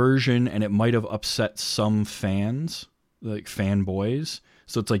subversion, and it might have upset some fans, like fanboys.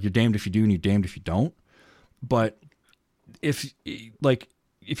 So it's like you're damned if you do and you're damned if you don't. But if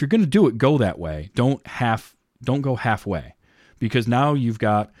you're gonna do it, go that way. Don't go halfway, because now you've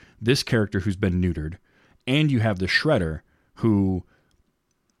got this character who's been neutered, and you have the Shredder who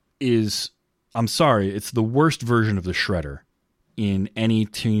is, I'm sorry, it's the worst version of the Shredder in any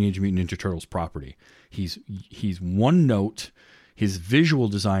Teenage Mutant Ninja Turtles property. He's one note. His visual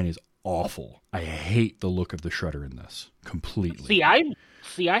design is awful. I hate the look of the Shredder in this completely.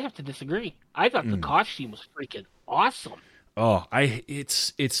 See, I have to disagree. I thought the costume was freaking awesome. Oh,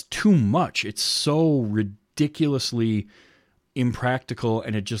 it's too much. It's so ridiculously impractical,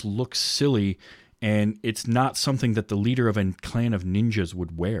 and it just looks silly, and it's not something that the leader of a clan of ninjas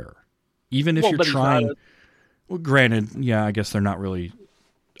would wear. Even if Well, you're but he's not trying. Well, granted, yeah, I guess they're not really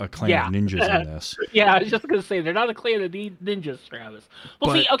a clan Yeah. of ninjas in this. Yeah, I was just gonna say they're not a clan of ninjas, Travis.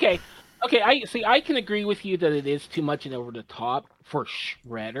 Well, But- see, okay, I can agree with you that it is too much and over the top for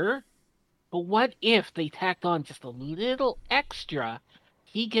Shredder. But what if they tacked on just a little extra?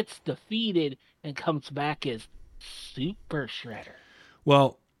 He gets defeated and comes back as Super Shredder.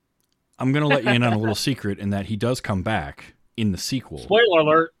 Well, I'm going to let you in on a little secret in that he does come back in the sequel. Spoiler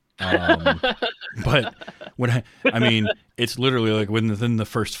alert. But I mean, it's literally like within the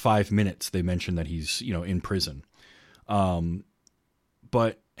first 5 minutes they mention that he's, in prison.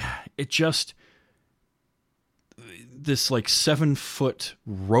 But it just, this like 7-foot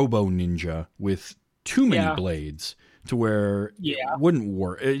robo ninja with too many Yeah. blades to where Yeah. it wouldn't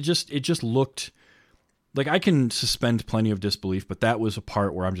work. It just looked like, I can suspend plenty of disbelief, but that was a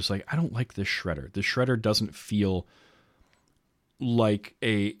part where I'm just like, I don't like this Shredder. This Shredder doesn't feel like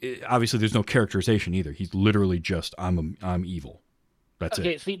obviously there's no characterization either. He's literally just, I'm evil. That's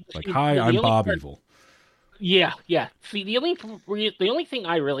Okay, it. see, Like, see, hi, the I'm only Bob part- Evil. Yeah, yeah. See, the only thing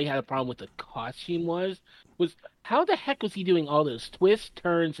I really had a problem with the costume was how the heck was he doing all those twists,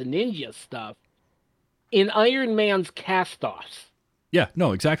 turns, and ninja stuff in Iron Man's cast-offs? Yeah,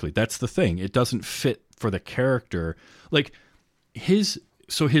 no, exactly. That's the thing. It doesn't fit for the character. Like his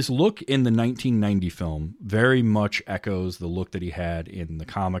look in the 1990 film very much echoes the look that he had in the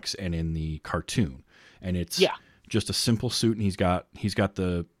comics and in the cartoon. And it's Yeah. just a simple suit, and he's got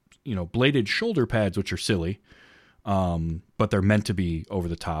the, bladed shoulder pads, which are silly. But they're meant to be over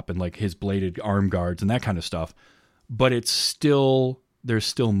the top, and like his bladed arm guards and that kind of stuff. But there's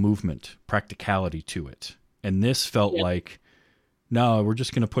still movement, practicality to it. And this felt like, no, we're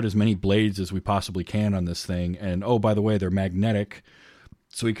just going to put as many blades as we possibly can on this thing. And oh, by the way, they're magnetic,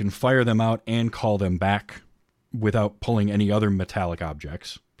 so we can fire them out and call them back without pulling any other metallic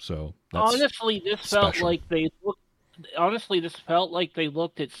objects. So that's Honestly, this felt special. like they looked. Honestly, this felt like they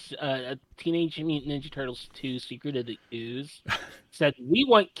looked at Teenage Mutant Ninja Turtles 2: Secret of the Ooze, said we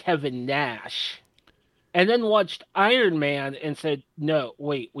want Kevin Nash, and then watched Iron Man and said, no,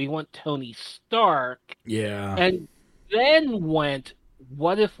 wait, we want Tony Stark, yeah. and then went,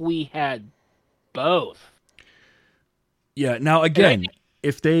 what if we had both? Yeah. Now again,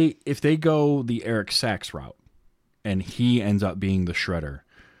 if they go the Eric Sachs route and he ends up being the Shredder,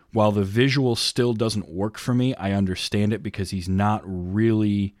 while the visual still doesn't work for me, I understand it because he's not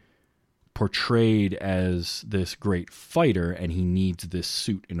really portrayed as this great fighter, and he needs this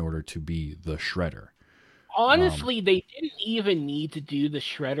suit in order to be the Shredder. Honestly, they didn't even need to do the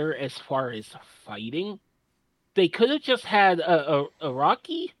Shredder as far as fighting. They could have just had a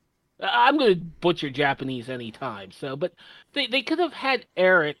Rocky. I'm going to butcher Japanese anytime, but they could have had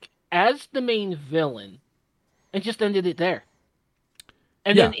Eric as the main villain and just ended it there.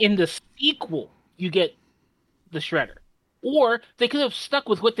 And then in the sequel, you get the Shredder. Or they could have stuck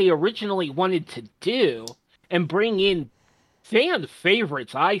with what they originally wanted to do and bring in fan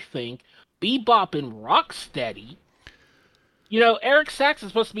favorites, I think, Bebop and Rocksteady. Eric Sachs is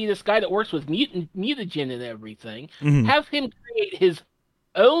supposed to be this guy that works with mutagen and everything. Mhm. Have him create his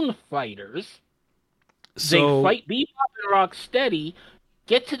own fighters. So They fight Bebop and Rocksteady.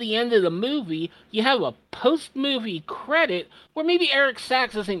 get to the end of the movie, you have a post-movie credit where maybe Eric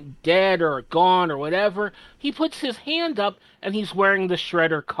Sachs isn't dead or gone or whatever. He puts his hand up and he's wearing the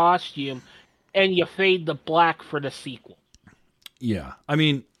Shredder costume, and you fade to black for the sequel. Yeah, I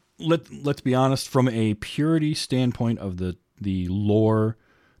mean, let's be honest. From a purity standpoint of the lore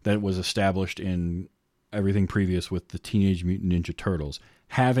that was established in everything previous with the Teenage Mutant Ninja Turtles,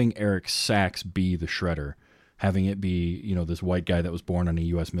 having Eric Sachs be the Shredder, having it be, you know, this white guy that was born on a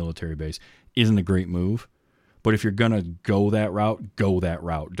U.S. military base, isn't a great move. But if you're gonna go that route, go that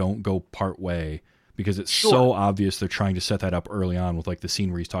route. Don't go part way, because it's so obvious they're trying to set that up early on with like the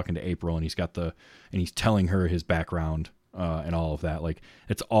scene where he's talking to April and he's telling her his background and all of that. Like,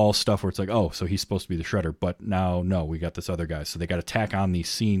 it's all stuff where it's like, oh, so he's supposed to be the Shredder, but now no, we got this other guy. So they got to tack on these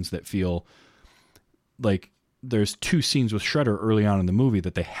scenes that feel like there's two scenes with Shredder early on in the movie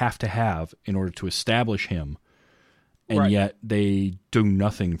that they have to have in order to establish him. And yet they do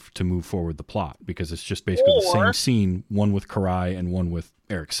nothing to move forward the plot, because it's just basically the same scene, one with Karai and one with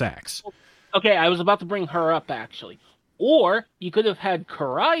Eric Sachs. Okay, I was about to bring her up, actually. Or you could have had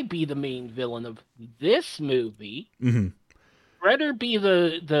Karai be the main villain of this movie, Shredder be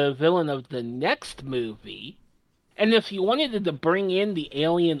the villain of the next movie, and if you wanted to bring in the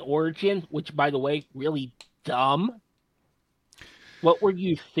alien origin, which, by the way, really dumb. What were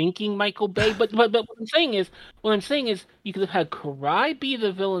you thinking, Michael Bay? But what I'm saying is, you could have had Karai be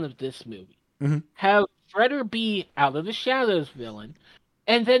the villain of this movie, have Shredder be Out of the Shadows villain,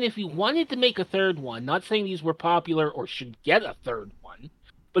 and then if you wanted to make a third one, not saying these were popular or should get a third one,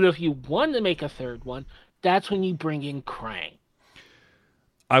 but if you wanted to make a third one, that's when you bring in Krang.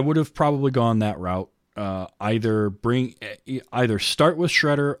 I would have probably gone that route. Either start with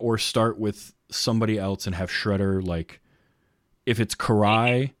Shredder or start with somebody else and have Shredder, like, if it's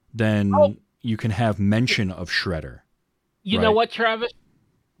Karai, then you can have mention of Shredder. You know what, Travis?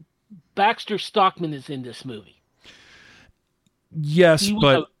 Baxter Stockman is in this movie. Yes,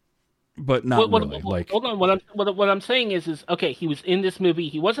 but not really. Like, hold on. What I'm saying is okay, he was in this movie.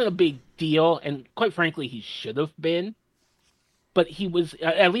 He wasn't a big deal, and quite frankly, he should have been. But he was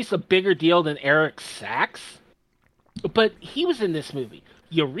at least a bigger deal than Eric Sachs. But he was in this movie.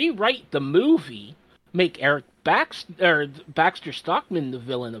 You rewrite the movie, make Eric Baxter Stockman the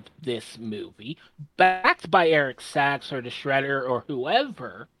villain of this movie, backed by Eric Sachs or the Shredder or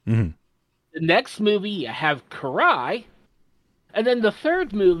whoever. The next movie, you have Karai, and then the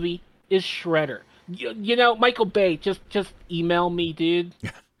third movie is Shredder. You know, Michael Bay, just email me, dude.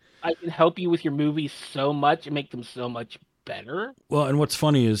 I can help you with your movies so much and make them so much better. Well, and what's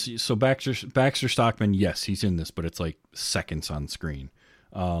funny is, so Baxter Stockman, yes, he's in this, but it's like seconds on screen.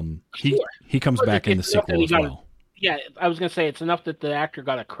 He comes back in the sequel as well. Yeah, I was going to say, it's enough that the actor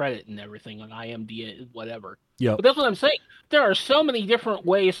got a credit and everything on IMDb, whatever. Yeah. But that's what I'm saying. There are so many different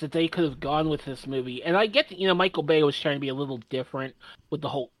ways that they could have gone with this movie. And I get that, you know, Michael Bay was trying to be a little different with the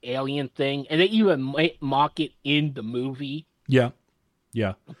whole alien thing. And they even mock it in the movie. Yeah.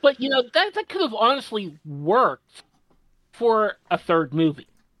 Yeah. But, you know, that could have honestly worked for a third movie.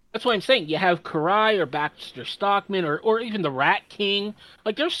 That's what I'm saying. You have Karai or Baxter Stockman or even the Rat King.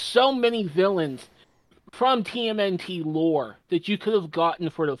 Like, there's so many villains from TMNT lore that you could have gotten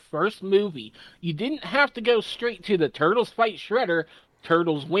for the first movie. You didn't have to go straight to the Turtles fight Shredder,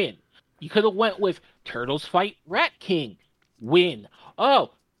 Turtles win. You could have went with Turtles fight Rat King, win.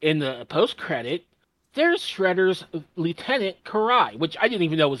 Oh, in the post-credit, there's Shredder's Lieutenant Karai, which I didn't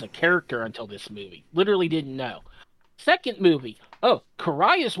even know was a character until this movie. Literally didn't know. Second movie, oh,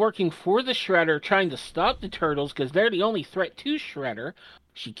 Karai is working for the Shredder, trying to stop the Turtles because they're the only threat to Shredder.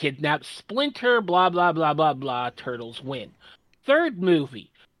 She kidnaps Splinter, blah, blah, blah, blah, blah. Turtles win. Third movie,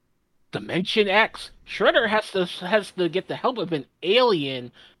 Dimension X. Shredder has to get the help of an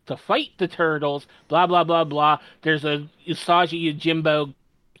alien to fight the Turtles, blah, blah, blah, blah. There's a Usagi Yojimbo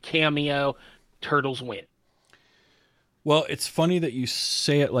cameo. Turtles win. Well, it's funny that you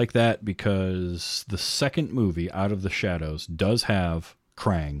say it like that, because the second movie, Out of the Shadows, does have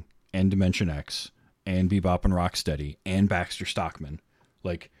Krang and Dimension X and Bebop and Rocksteady and Baxter Stockman.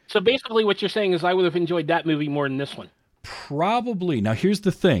 Like, so basically what you're saying is I would have enjoyed that movie more than this one. Probably. Now, here's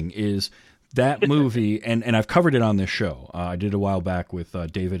the thing, is that movie, and I've covered it on this show. I did a while back with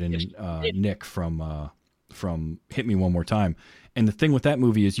David and Nick from Hit Me One More Time. And the thing with that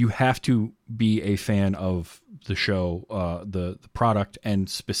movie is you have to be a fan of the show, the product, and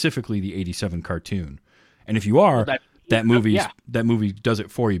specifically the 87 cartoon. And if you are, that movie does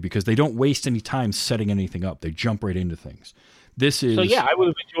it for you, because they don't waste any time setting anything up. They jump right into things. This is... So yeah, I would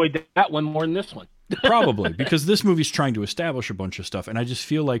have enjoyed that one more than this one. Probably, because this movie's trying to establish a bunch of stuff, and I just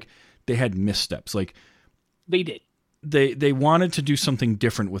feel like they had missteps. Like, they did. they wanted to do something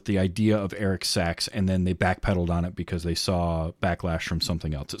different with the idea of Eric Sachs, and then they backpedaled on it because they saw backlash from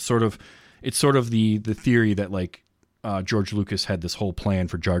something else. It's sort of the theory that like George Lucas had this whole plan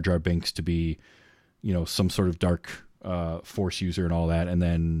for Jar Jar Binks to be, some sort of dark force user and all that, and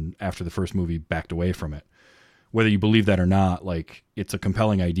then after the first movie backed away from it. Whether you believe that or not, like it's a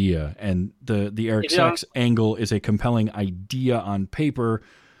compelling idea, and the Eric Sachs angle is a compelling idea on paper,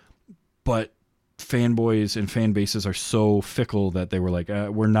 but fanboys and fan bases are so fickle that they were like,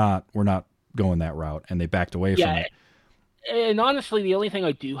 we're not going that route, and they backed away from it. And honestly, the only thing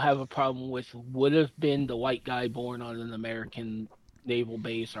I do have a problem with would have been the white guy born on an American naval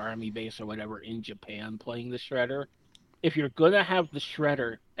base or army base or whatever in Japan playing the Shredder. If you're going to have the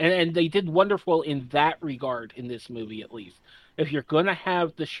Shredder, and they did wonderful in that regard in this movie at least, if you're going to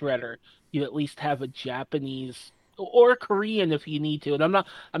have the Shredder, you at least have a Japanese or Korean if you need to. And I'm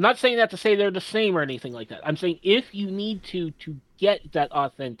not saying that to say they're the same or anything like that. I'm saying if you need to get that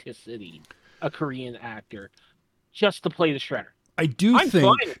authenticity, a Korean actor, just to play the Shredder. I do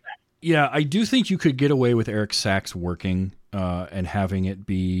think you could get away with Eric Sachs working and having it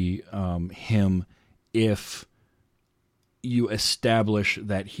be him if you establish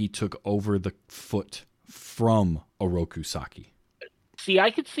that he took over the foot from Oroku Saki. See,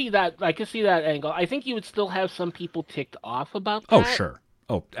 I could see that angle. I think you would still have some people ticked off about that. Oh, sure.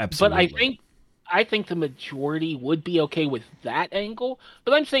 Oh, absolutely. But I think the majority would be okay with that angle.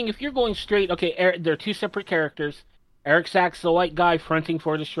 But I'm saying if you're going straight, okay, they're two separate characters. Eric Sachs, the white guy fronting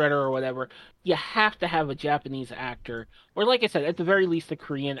for the Shredder or whatever. You have to have a Japanese actor, or like I said, at the very least, a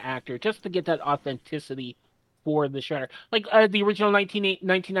Korean actor, just to get that authenticity for the Shredder. Like the original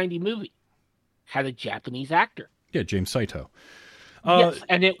 1990 movie had a Japanese actor. Yeah, James Saito. Yes,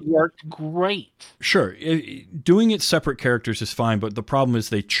 and it worked great. Sure. Doing it separate characters is fine, but the problem is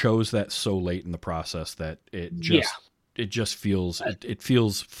they chose that so late in the process that it just feels it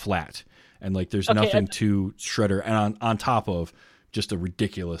feels flat, and like there's nothing to Shredder, and on top of just a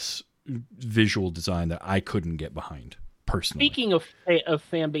ridiculous visual design that I couldn't get behind personally. Speaking of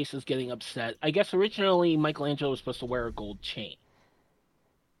fan bases getting upset, I guess originally Michelangelo was supposed to wear a gold chain.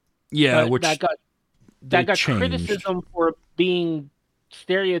 Yeah, which that got criticism for being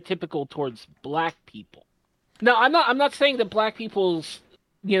stereotypical towards black people. No, I'm not saying that black people's,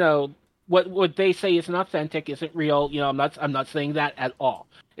 what they say isn't authentic, isn't real. I'm not saying that at all.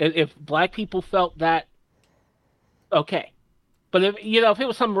 If black people felt that, okay. But if it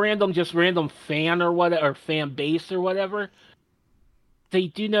was some random fan or whatever, or fan base or whatever, they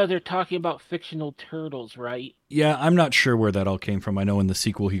do know they're talking about fictional turtles, right? Yeah, I'm not sure where that all came from. I know in the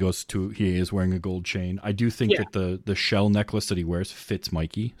sequel he is wearing a gold chain. I do think that the shell necklace that he wears fits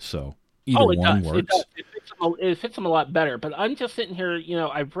Mikey, so either one works. It fits him a lot better. But I'm just sitting here,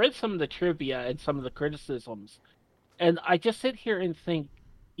 I've read some of the trivia and some of the criticisms, and I just sit here and think,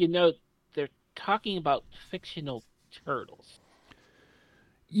 they're talking about fictional turtles.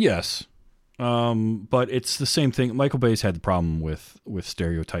 Yes. But it's the same thing. Michael Bay's had the problem with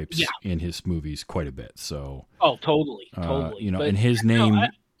stereotypes in his movies quite a bit. So totally. But, and his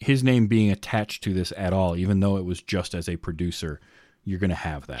name being attached to this at all, even though it was just as a producer, you're going to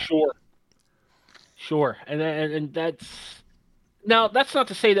have that. Sure. And that's not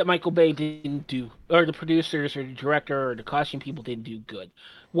to say that Michael Bay didn't do, or the producers or the director or the costume people didn't do good.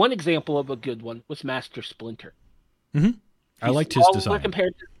 One example of a good one was Master Splinter. Mm-hmm. I liked his design.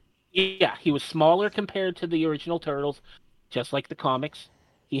 He was smaller compared to the original Turtles, just like the comics.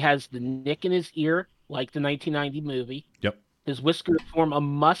 He has the nick in his ear, like the 1990 movie. Yep. His whiskers form a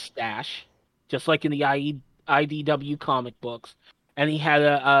mustache, just like in the IDW comic books. And he had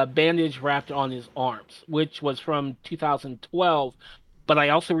a bandage wrapped on his arms, which was from 2012. But I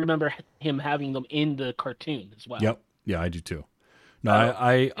also remember him having them in the cartoon as well. Yep. Yeah, I do too. No,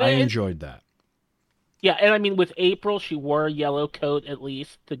 I enjoyed that. Yeah, and I mean, with April, she wore a yellow coat at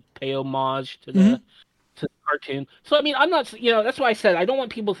least to pay homage to the cartoon. So I mean, I'm not, that's why I said I don't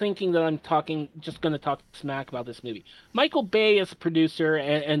want people thinking that I'm just going to talk smack about this movie. Michael Bay as a producer,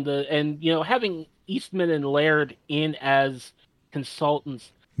 and having Eastman and Laird in as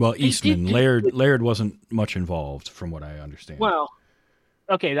consultants. Well, Eastman, Laird wasn't much involved, from what I understand. Well,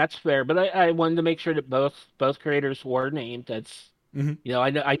 okay, that's fair, but I wanted to make sure that both creators were named. That's. Mm-hmm.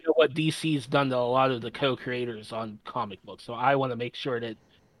 I know what DC's done to a lot of the co-creators on comic books, so I want to make sure that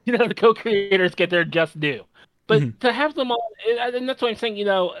the co-creators get their just due. But to have them all, and that's what I'm saying.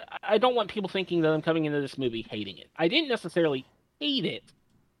 I don't want people thinking that I'm coming into this movie hating it. I didn't necessarily hate it,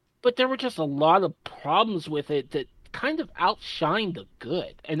 but there were just a lot of problems with it that kind of outshined the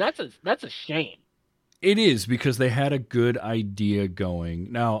good, and that's a shame. It is, because they had a good idea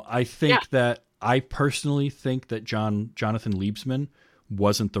going. Now, I think that I personally think that Jonathan Liebsman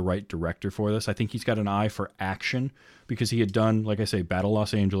wasn't the right director for this. I think he's got an eye for action because he had done, like I say, Battle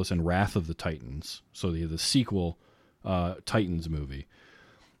Los Angeles and Wrath of the Titans. So the sequel Titans movie.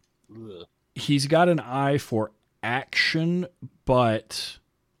 Ugh. He's got an eye for action, but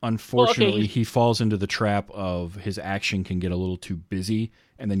unfortunately he falls into the trap of his action can get a little too busy,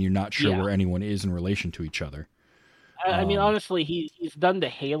 and then you're not sure where anyone is in relation to each other. I mean, honestly, he's done the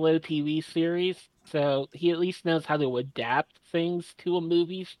Halo TV series, so he at least knows how to adapt things to a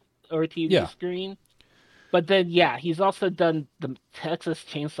movie or a TV screen. But then, he's also done the Texas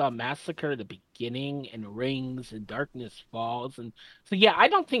Chainsaw Massacre, the beginning, and Rings, and Darkness Falls, and so I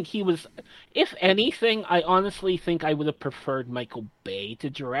don't think he was. If anything, I honestly think I would have preferred Michael Bay to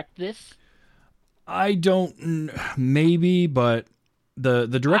direct this. I don't, maybe, but the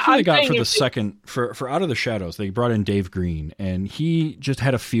director they got for the second for Out of the Shadows, they brought in Dave Green, and he just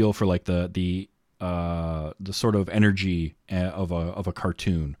had a feel for like the sort of energy of a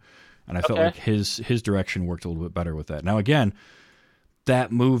cartoon. And I felt like his direction worked a little bit better with that. Now, again, that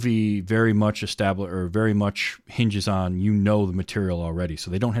movie very much hinges on the material already,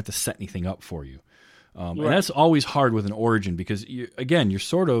 so they don't have to set anything up for you. And that's always hard with an origin because, you're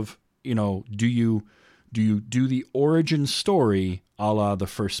sort of, do you do the origin story a la the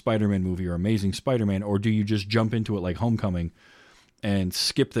first Spider-Man movie or Amazing Spider-Man, or do you just jump into it like Homecoming and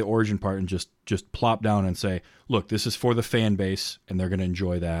skip the origin part and just plop down and say, look, this is for the fan base and they're going to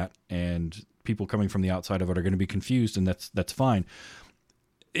enjoy that, and people coming from the outside of it are going to be confused, and that's fine.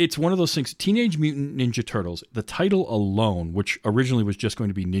 It's one of those things. Teenage Mutant Ninja Turtles, the title alone, which originally was just going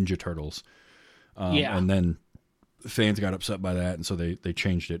to be Ninja Turtles, and then fans got upset by that, and so they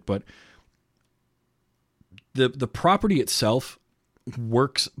changed it. But the property itself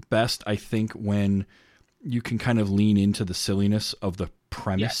works best, I think, when you can kind of lean into the silliness of the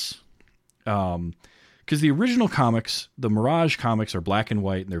premise. Because the original comics, the Mirage comics, are black and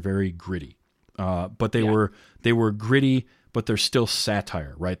white and they're very gritty. But they were gritty, but they're still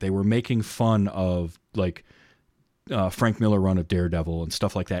satire, right? They were making fun of like Frank Miller run of Daredevil and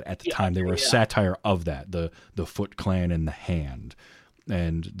stuff like that at the time. They were a satire of that, the Foot Clan and the Hand.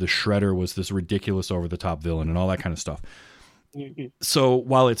 And the Shredder was this ridiculous over-the-top villain and all that kind of stuff. So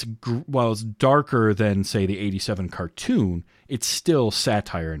while it's darker than, say, the 87 cartoon, it's still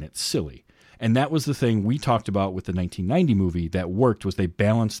satire and it's silly. And that was the thing we talked about with the 1990 movie that worked, was they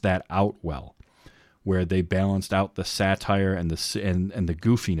balanced that out well, where they balanced out the satire and the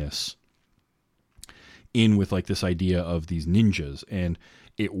goofiness in with like this idea of these ninjas, and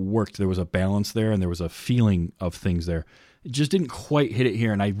it worked. There was a balance there, and there was a feeling of things there. It just didn't quite hit it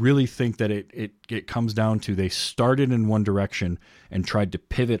here, and I really think that it comes down to they started in one direction and tried to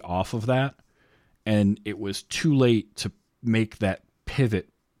pivot off of that, and it was too late to make that pivot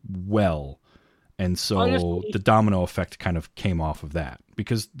well, and so the domino effect kind of came off of that,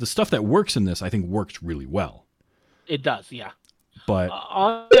 because the stuff that works in this, I think, works really well. It does, yeah. But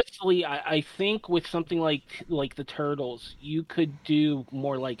honestly, I think with something like the Turtles, you could do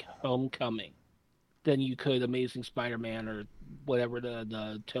more like Homecoming than you could Amazing Spider-Man or whatever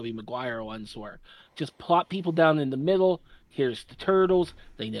the Tobey Maguire ones were. Just plot people down in the middle. Here's the Turtles.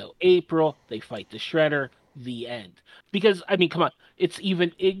 They know April. They fight the Shredder. The end. Because, I mean, come on.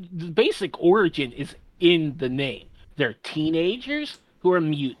 The basic origin is in the name. They're teenagers who are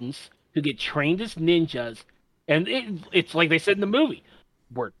mutants who get trained as ninjas. And it's like they said in the movie.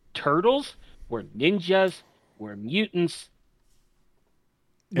 We're turtles. We're ninjas. We're mutants.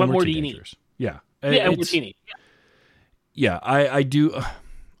 What more do you need? Yeah. And we're teenagers. Yeah, I do.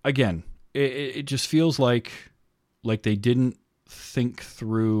 Again, it just feels like they didn't think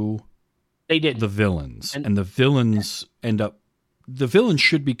through. They did the villains, and the villains the villains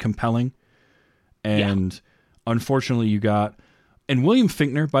should be compelling, and unfortunately, you got. And William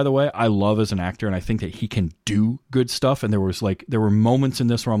Fichtner, by the way, I love as an actor, and I think that he can do good stuff. And there were moments in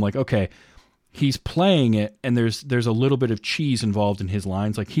this where I'm like, okay, he's playing it, and there's a little bit of cheese involved in his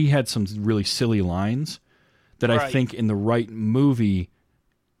lines. Like, he had some really silly lines that I think in the right movie,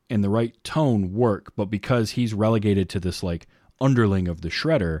 in the right tone, work. But because he's relegated to this like underling of the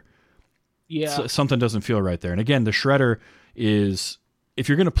Shredder, something doesn't feel right there. And again, the Shredder is, if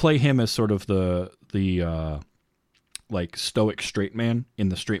you're going to play him as sort of the like stoic straight man in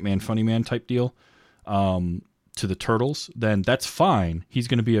the straight man funny man type deal to the Turtles, then that's fine. He's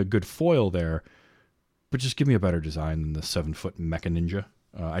going to be a good foil there, but just give me a better design than the 7-foot mecha ninja.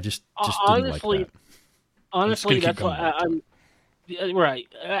 I just didn't like that. Honestly, that's why I'm right.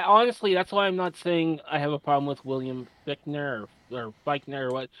 Honestly, that's why I'm not saying I have a problem with William Fichtner or Fichtner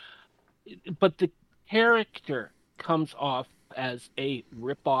or what, but the character comes off as a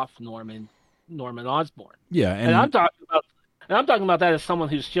rip-off Norman Norman Osborn. Yeah, And I'm talking about that as someone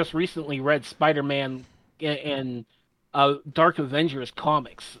who's just recently read Spider-Man and Dark Avengers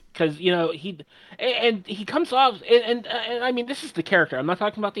comics, because he comes off and I mean, this is the character. I'm not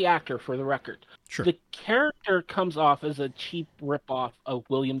talking about the actor, for the record. sure. The character comes off as a cheap ripoff of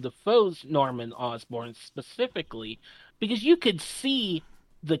William Dafoe's Norman Osborn specifically, because you could see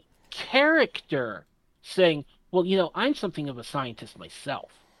the character saying, "Well, I'm something of a scientist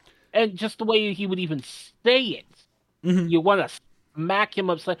myself," and just the way he would even say it. Mhm. You want to smack him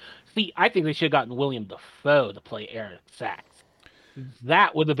upside. See, I think they should have gotten William Dafoe to play Eric Sachs.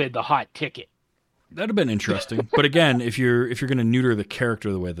 That would have been the hot ticket. That'd have been interesting. But again, if you're going to neuter the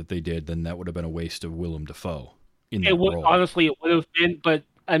character the way that they did, then that would have been a waste of Willem Dafoe in that It would role. honestly, it would have been, but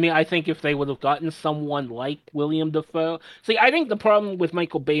I mean, I think if they would have gotten someone like William Dafoe. See, I think the problem with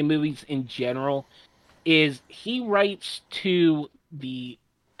Michael Bay movies in general is he writes to the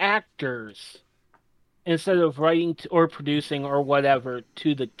actors instead of writing or producing or whatever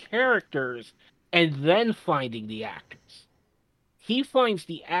to the characters and then finding the actors. He finds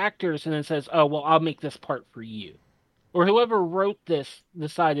the actors and then says, "Oh, well, I'll make this part for you." Or whoever wrote this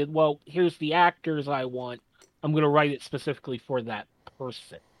decided, "Well, here's the actors I want. I'm going to write it specifically for that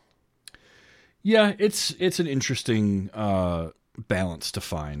person." Yeah, it's an interesting balance to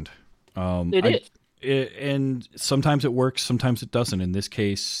find. It is. And sometimes it works, sometimes it doesn't. In this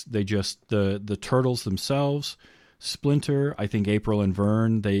case, they just the turtles themselves, Splinter, I think April and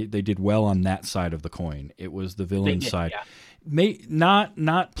Vern, they did well on that side of the coin. It was the villain side. Yeah.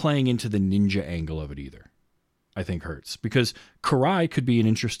 Not playing into the ninja angle of it either, I think hurts, because Karai could be an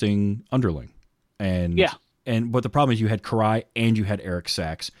interesting underling. But the problem is you had Karai and you had Eric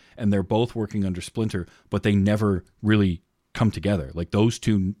Sachs, and they're both working under Splinter, but they never really come together. Like, those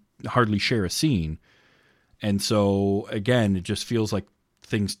two hardly share a scene. And so again, it just feels like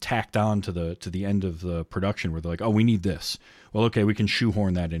things tacked on to the end of the production where they're like, "Oh, we need this. Well, okay, we can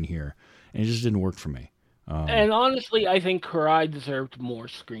shoehorn that in here." And it just didn't work for me. And honestly, I think Karai deserved more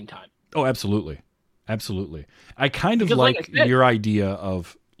screen time. Oh, absolutely. Absolutely. I kind of Because, like like I said, your idea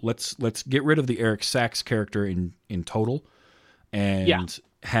of let's get rid of the Eric Sachs character in total and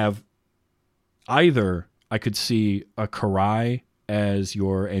have either, I could see a Karai as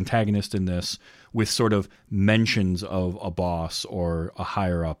your antagonist in this with sort of mentions of a boss or a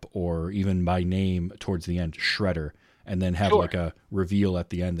higher up or even by name towards the end, Shredder, and then have like a reveal at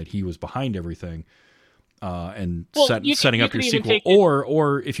the end that he was behind everything. Setting up your sequel,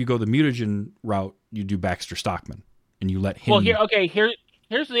 or if you go the mutagen route, you do Baxter Stockman and you let him. Well,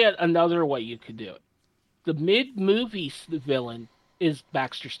 here's another way you could do it. The mid-movie villain is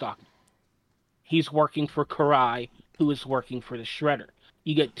Baxter Stockman. He's working for Karai, who is working for the Shredder.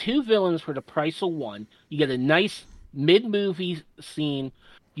 You get two villains for the price of one. You get a nice mid-movie scene.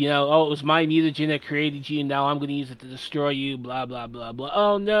 Oh, it was my mutagen that created you. Now I'm going to use it to destroy you. Blah, blah, blah, blah.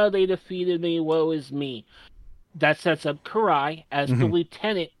 Oh, no, they defeated me. Woe is me. That sets up Karai as the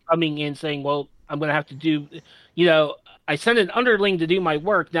lieutenant coming in saying, "Well, I'm going to have to do, I sent an underling to do my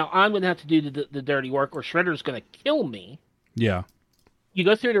work. Now I'm going to have to do the dirty work or Shredder's going to kill me." Yeah. You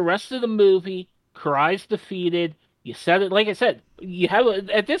go through the rest of the movie. Karai's defeated. You said it, like I said, you have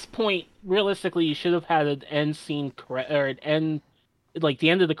at this point, realistically, you should have had an end scene or an end, like the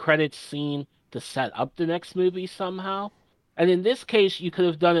end of the credits scene to set up the next movie somehow. And in this case, you could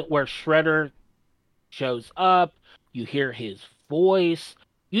have done it where Shredder shows up, you hear his voice,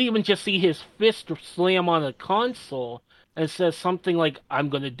 you even just see his fist slam on a console and says something like, "I'm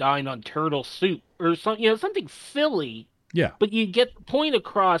going to dine on turtle soup," or something, something silly. Yeah. But you get the point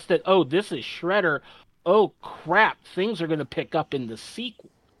across that, oh, this is Shredder. Oh, crap, things are going to pick up in the sequel.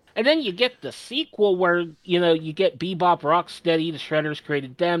 And then you get the sequel where, you get Bebop, Rocksteady, the Shredders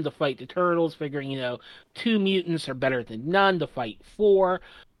created them to fight the Turtles, figuring, 2 mutants are better than none to fight 4.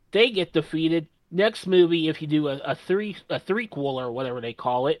 They get defeated. Next movie, if you do a threequel or whatever they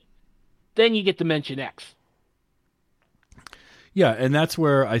call it, then you get Dimension X. Yeah, and that's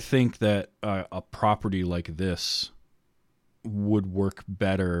where I think that a property like this would work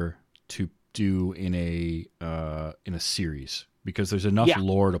better to do in a series, because there's enough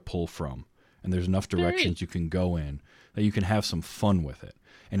lore to pull from and there's enough directions you can go in that you can have some fun with it.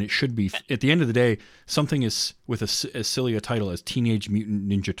 And it should be, at the end of the day, something is with as silly a title as Teenage Mutant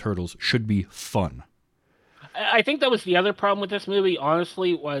Ninja Turtles should be fun. I think that was the other problem with this movie,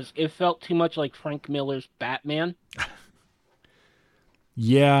 honestly, was it felt too much like Frank Miller's Batman.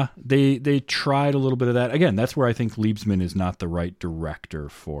 Yeah, they tried a little bit of that. Again, that's where I think Liebsman is not the right director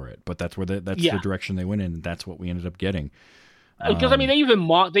for it, but that's where the direction they went in, and that's what we ended up getting. Because they even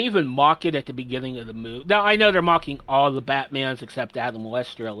mock it at the beginning of the movie. Now I know they're mocking all the Batmans except Adam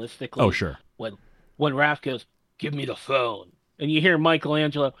West, realistically. Oh, sure. when Raph goes, "Give me the phone," and you hear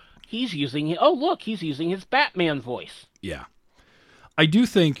Michelangelo, he's using his Batman voice. Yeah. I do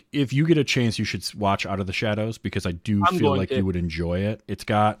think if you get a chance, you should watch Out of the Shadows because I do feel like you would enjoy it.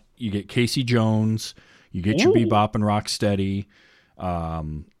 You get Casey Jones, you get your Bebop and Rocksteady.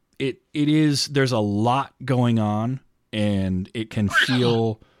 There's a lot going on, and it can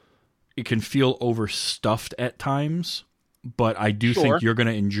feel overstuffed at times, but I do think you're going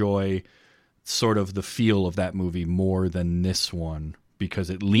to enjoy sort of the feel of that movie more than this one because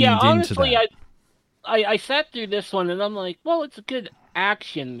it leaned into that. I sat through this one and I'm like, well, it's a good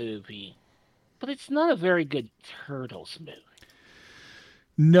action movie, but it's not a very good Turtles movie.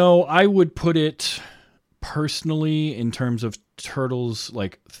 No, I would put it personally in terms of Turtles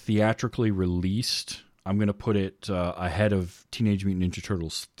like theatrically released. I'm going to put it ahead of Teenage Mutant Ninja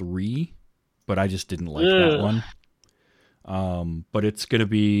Turtles 3, but I just didn't like that one. But it's going to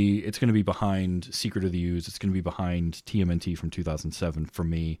be behind Secret of the Ooze. It's going to be behind TMNT from 2007 for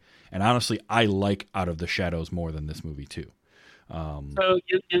me. And honestly, I like Out of the Shadows more than this movie too. So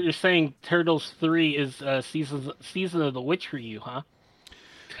you're saying Turtles 3 is Season of the Witch for you, huh?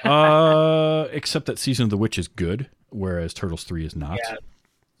 Except that Season of the Witch is good, whereas Turtles 3 is not. Yeah.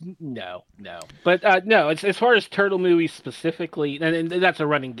 No. But no, it's as far as turtle movies specifically, and that's a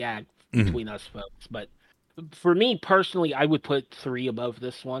running gag between us folks. But for me personally, I would put 3 above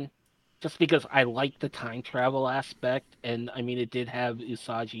this one, just because I like the time travel aspect, and I mean it did have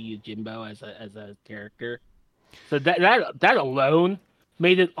Usagi Yojimbo as a character, so that alone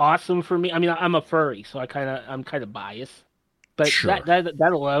made it awesome for me. I mean I'm a furry, so I'm kind of biased, but sure.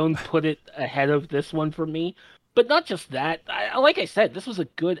 that alone put it ahead of this one for me. But not just that. Like I said, this was a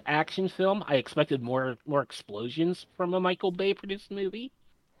good action film. I expected more explosions from a Michael Bay produced movie,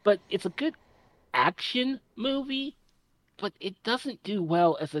 but it's a good action movie. But it doesn't do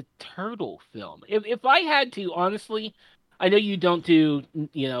well as a turtle film. If I had to, honestly, I know you don't do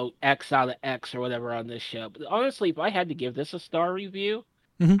X out of X or whatever on this show, but honestly, if I had to give this a star review,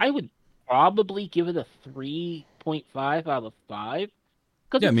 I would probably give it a 3.5 out of 5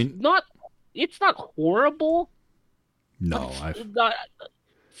 because it's not horrible. No, it's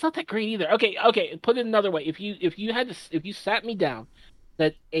not that great either. Okay. Put it another way. If you sat me down,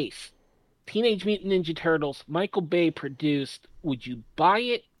 that Ace, Teenage Mutant Ninja Turtles, Michael Bay produced, would you buy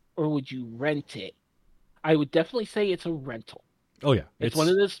it or would you rent it? I would definitely say it's a rental. Oh yeah, it's one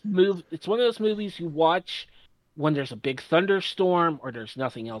of those movies you watch when there's a big thunderstorm or there's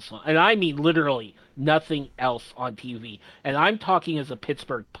nothing else on, and I mean literally nothing else on TV. And I'm talking as a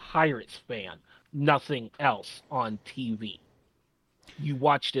Pittsburgh Pirates fan. Nothing else on TV. You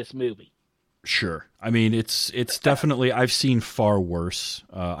watch this movie. Sure. I mean, it's definitely, I've seen far worse.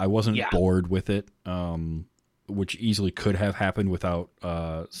 I wasn't bored with it, which easily could have happened without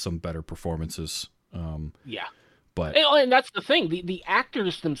some better performances. But and that's the thing. The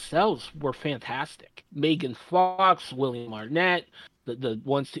actors themselves were fantastic. Megan Fox, William Arnett, the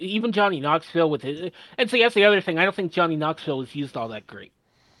ones, even Johnny Knoxville with his. And see, that's the other thing. I don't think Johnny Knoxville was used all that great.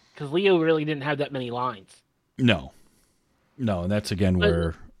 Because Leo really didn't have that many lines. No, and that's again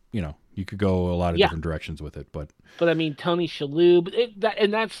where you could go a lot of different directions with it. But I mean, Tony Shalhoub,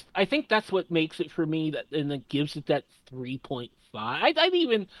 I think that's what makes it for me. And it gives it that 3.5. I'd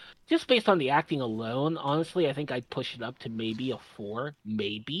even just based on the acting alone, honestly, I think I'd push it up to maybe a 4,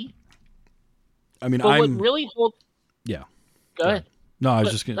 maybe. I mean, what really holds. Yeah. Go ahead. No, I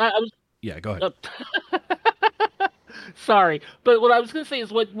was just gonna. Yeah, go ahead. Sorry, but what I was going to say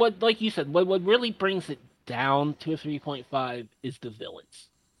is what like you said, what really brings it down to a 3.5 is the villains.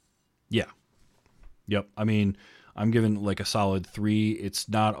 Yeah. Yep. I mean, I'm giving like a solid 3. It's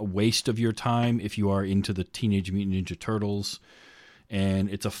not a waste of your time if you are into the Teenage Mutant Ninja Turtles, and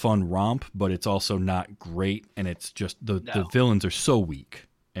it's a fun romp, but it's also not great, and it's just the villains are so weak,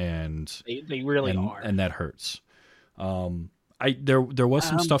 and they really are, and that hurts. There was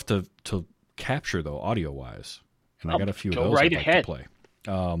some stuff to capture though, audio wise. And I got a few of those I'd like to play.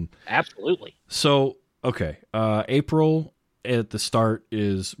 Absolutely. So, okay. April at the start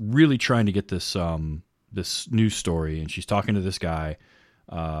is really trying to get this this news story, and she's talking to this guy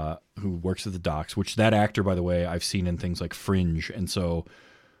who works at the docks, which that actor, by the way, I've seen in things like Fringe. And so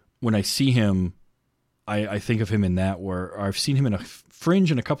when I see him, I think of him in that, or I've seen him in a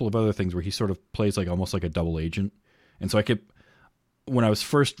Fringe and a couple of other things where he sort of plays like almost like a double agent. And so when I was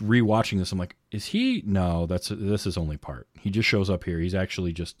first rewatching this, I'm like, is he? No, this is only part. He just shows up here. He's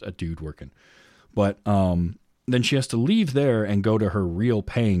actually just a dude working. But then she has to leave there and go to her real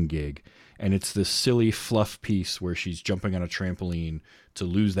paying gig. And it's this silly fluff piece where she's jumping on a trampoline to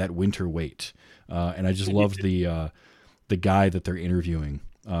lose that winter weight. And I just love the guy that they're interviewing.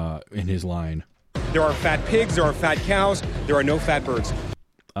 in his line. There are fat pigs, there are fat cows, there are no fat birds.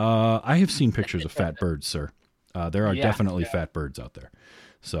 I have seen pictures of fat birds, sir. There are definitely fat birds out there.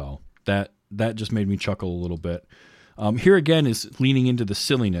 So that just made me chuckle a little bit. Here again is leaning into the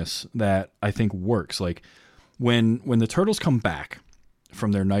silliness that I think works. Like when the turtles come back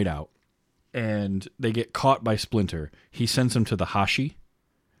from their night out and they get caught by Splinter, he sends them to the Hashi.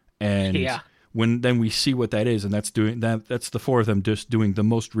 And then we see what that is, and that's the four of them just doing the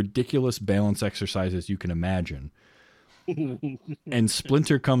most ridiculous balance exercises you can imagine. And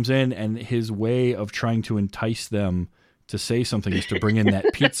Splinter comes in, and his way of trying to entice them to say something is to bring in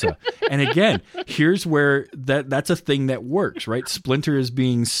that pizza. And again, here's where that's a thing that works, right? Splinter is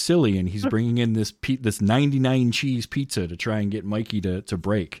being silly, and he's bringing in this 99 cheese pizza to try and get Mikey to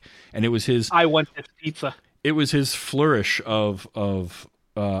break. And it was his I want this pizza. It was his flourish of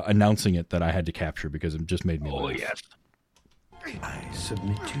announcing it that I had to capture because it just made me laugh. Oh yes. I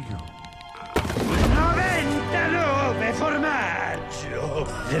submit to you. 99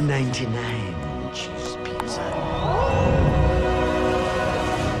 formaggio. The 99 cheese pizza.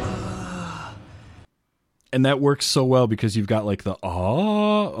 And that works so well because you've got like the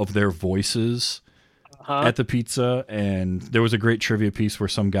awe of their voices at the pizza. And there was a great trivia piece where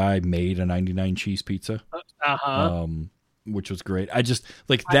some guy made a 99 cheese pizza, which was great. I just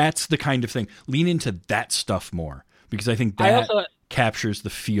like, that's the kind of thing. Lean into that stuff more because I think that captures the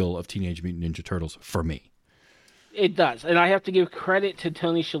feel of Teenage Mutant Ninja Turtles for me. It does. And I have to give credit to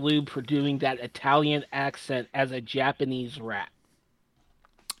Tony Shalhoub for doing that Italian accent as a Japanese rat.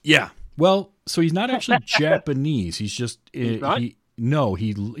 Yeah. Well, so he's not actually Japanese. He's just he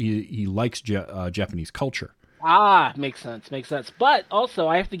likes Japanese culture. Makes sense. But also,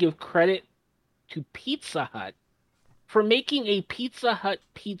 I have to give credit to Pizza Hut for making a Pizza Hut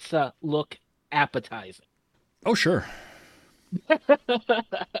pizza look appetizing. Oh, sure.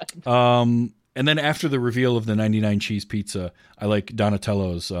 And then after the reveal of the 99 cheese pizza, I like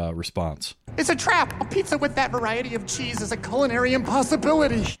Donatello's response. It's a trap. A pizza with that variety of cheese is a culinary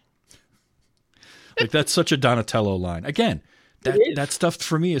impossibility. Like, that's such a Donatello line. Again, that stuff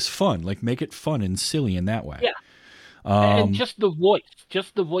for me is fun. Like, make it fun and silly in that way. Yeah. And just the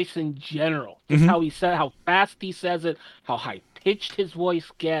voice in general. Just how he said, how fast he says it, how high pitched his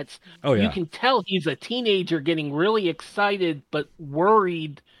voice gets. Oh, yeah. You can tell he's a teenager getting really excited, but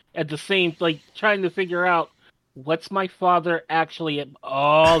worried at the same, like trying to figure out what's my father actually.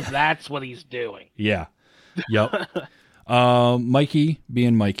 Oh, that's what he's doing. Yeah. Yep. Mikey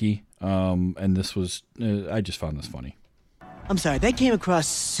being Mikey. And this was, I just found this funny. I'm sorry, that came across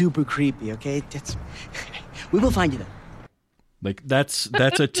super creepy, okay? We will find you then. Like, that's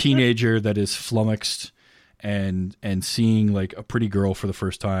a teenager that is flummoxed and seeing like a pretty girl for the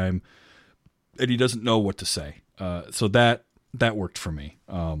first time, and he doesn't know what to say. So that worked for me.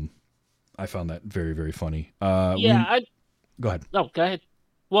 I found that very, very funny. Go ahead. No, go ahead.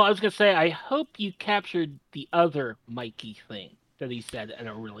 Well, I was gonna say, I hope you captured the other Mikey thing that he said and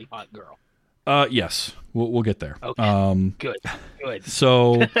a really hot girl. Yes, we'll get there. Okay. Good.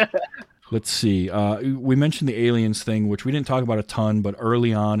 So let's see. We mentioned the aliens thing, which we didn't talk about a ton, but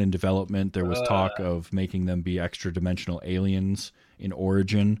early on in development, there was talk of making them be extra dimensional aliens in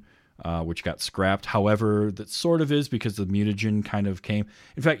Origin, which got scrapped. However, that sort of is because the mutagen kind of came.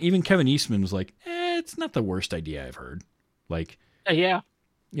 In fact, even Kevin Eastman was like, it's not the worst idea I've heard. Like, yeah.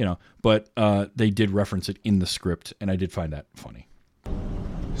 You know, but they did reference it in the script, and I did find that funny.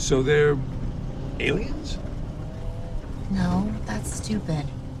 So they're aliens? No, that's stupid.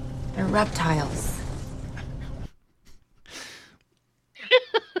 They're reptiles.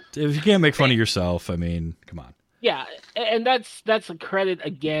 If you can't make fun of yourself, I mean, come on. Yeah, and that's a credit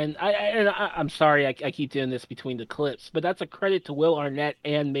again. I'm sorry I keep doing this between the clips, but that's a credit to Will Arnett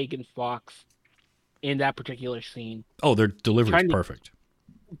and Megan Fox in that particular scene. Oh, their delivery is perfect.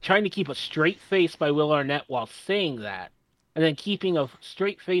 Trying to keep a straight face by Will Arnett while saying that, and then keeping a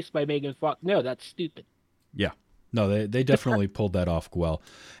straight face by Megan Fox. No, that's stupid. Yeah. No, they definitely pulled that off well.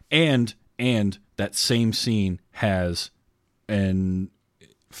 And that same scene has, and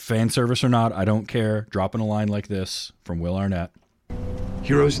fan service or not, I don't care, dropping a line like this from Will Arnett.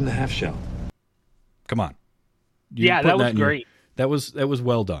 Heroes in the half shell. Come on. That was great. That was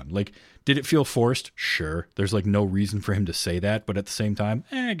well done. Like, did it feel forced? Sure. There's like no reason for him to say that, but at the same time,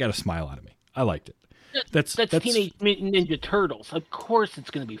 it got a smile out of me. I liked it. That's Teenage Mutant Ninja Turtles. Of course it's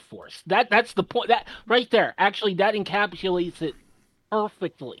going to be forced. That's the point. That right there, actually, that encapsulates it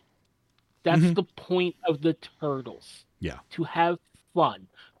perfectly. That's the point of the Turtles. Yeah. To have fun,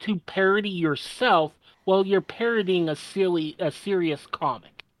 to parody yourself while you're parodying a serious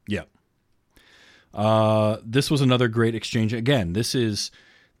comic. Yeah. This was another great exchange. Again, this is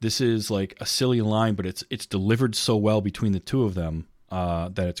this is like a silly line, but it's delivered so well between the two of them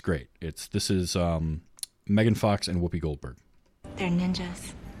that it's great. This is Megan Fox and Whoopi Goldberg. They're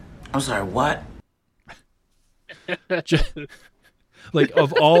ninjas. I'm sorry, what? Like,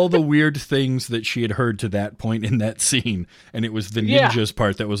 of all the weird things that she had heard to that point in that scene, and it was the ninjas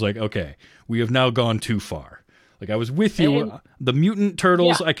part that was like, okay, we have now gone too far. Like, I was with you. The mutant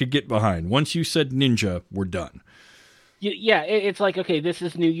turtles I could get behind. Once you said ninja, we're done. Yeah, it's like, okay, this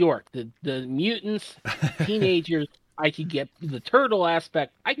is New York. The mutants, teenagers, I could get the turtle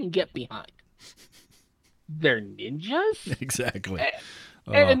aspect. I can get behind. They're ninjas. Exactly,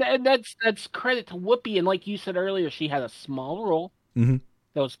 and that's credit to Whoopi. And like you said earlier, she had a small role that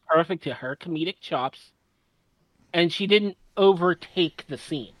was perfect to her comedic chops, and she didn't overtake the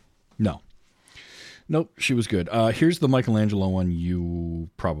scene. Nope, she was good. Here's the Michelangelo one you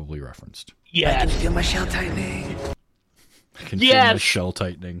probably referenced. Yeah, I can feel my shell tightening. I can feel my shell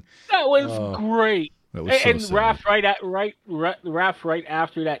tightening. That was great. That was so and silly. Raph right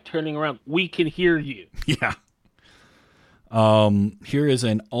after that turning around, we can hear you. Yeah. Here is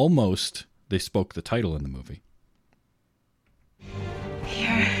an almost they spoke the title in the movie.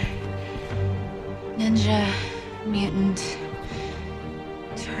 Here. Ninja, mutant,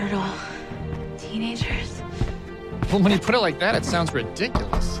 turtle, teenagers. Well, when you put it like that, it sounds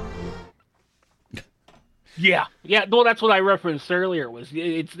ridiculous. Yeah. Well, that's what I referenced earlier.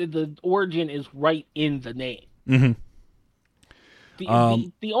 It's the origin is right in the name. Mm-hmm.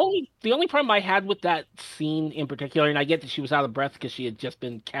 The only problem I had with that scene in particular, and I get that she was out of breath because she had just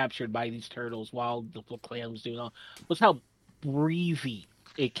been captured by these turtles while the Foot Clan was doing all, was how breezy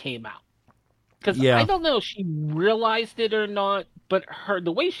it came out. Because I don't know if she realized it or not, but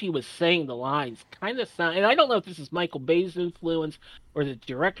the way she was saying the lines kind of sound, and I don't know if this is Michael Bay's influence or the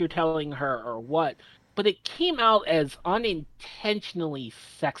director telling her or what, but it came out as unintentionally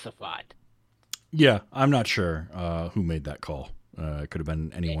sexified. Yeah, I'm not sure who made that call. It could have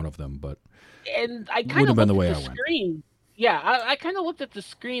been any one of them, but and I kind of been the looked way at I the went. screen. Yeah, I kind of looked at the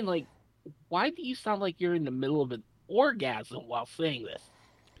screen like, why do you sound like you're in the middle of an orgasm while saying this?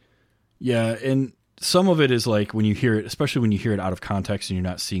 Yeah, and some of it is like when you hear it, especially when you hear it out of context and you're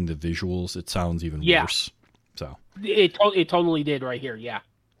not seeing the visuals, it sounds even worse. So it totally did right here. Yeah.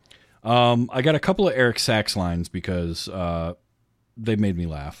 I got a couple of Eric Sachs lines because they made me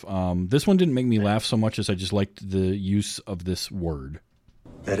laugh. This one didn't make me laugh so much as I just liked the use of this word.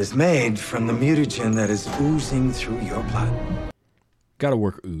 That is made from the mutagen that is oozing through your blood. Got to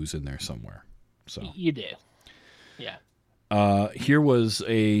work ooze in there somewhere. So you do. Yeah. Here was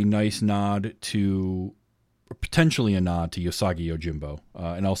a nice nod to, or potentially a nod to Usagi Yojimbo.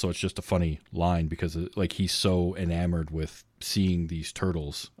 And also it's just a funny line because like he's so enamored with seeing these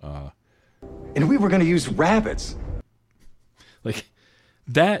turtles. And we were going to use rabbits. Like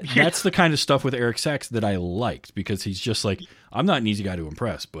that's the kind of stuff with Eric Sachs that I liked because he's just like, I'm not an easy guy to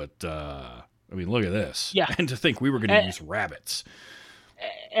impress, but I mean, look at this. Yeah. And to think we were going to use rabbits.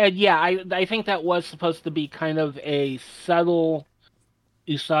 And yeah, I think that was supposed to be kind of a subtle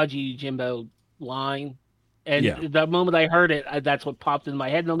Usagi Yojimbo line. And the moment I heard it, that's what popped in my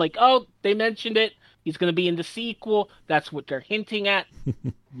head. And I'm like, oh, they mentioned it. He's going to be in the sequel. That's what they're hinting at.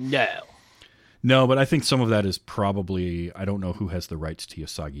 No, but I think some of that is probably, I don't know who has the rights to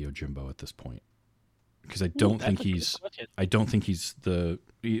Usagi Yojimbo at this point. Because I don't think he's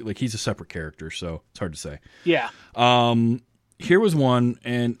he's a separate character, so it's hard to say. Yeah. Here was one,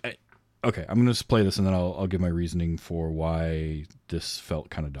 and okay, I'm going to just play this and then I'll give my reasoning for why this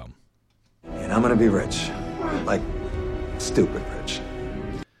felt kind of dumb. And I'm going to be rich. Like, stupid rich.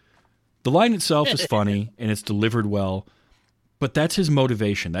 The line itself is funny and it's delivered well, but that's his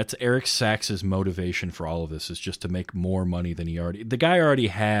motivation. That's Eric Sachs' motivation for all of this is just to make more money than the guy already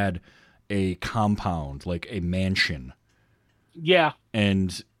had a compound, like a mansion. Yeah.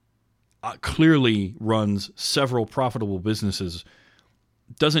 And clearly runs several profitable businesses,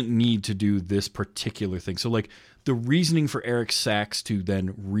 doesn't need to do this particular thing. So like the reasoning for Eric Sachs to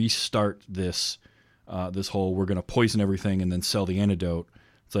then restart this whole we're going to poison everything and then sell the antidote.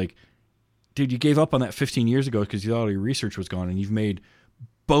 It's like, dude, you gave up on that 15 years ago because you thought all your research was gone and you've made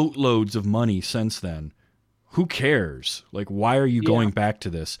boatloads of money since then. Who cares? Like, why are you going back to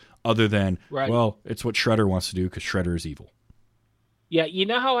this other than, well, it's what Shredder wants to do because Shredder is evil. Yeah, you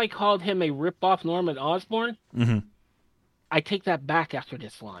know how I called him a rip-off Norman Osborn? Mm-hmm. I take that back after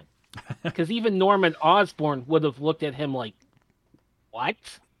this line. Because even Norman Osborn would have looked at him like, what?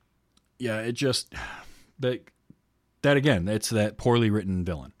 Yeah, it just... That again, it's that poorly written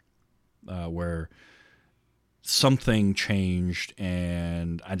villain where something changed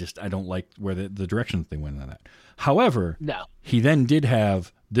and I don't like where the direction that they went on that. However, he then did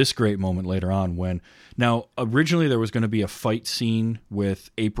have this great moment later on when, now originally there was going to be a fight scene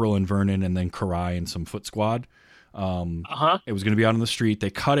with April and Vernon and then Karai and some foot squad. It was going to be out on the street. They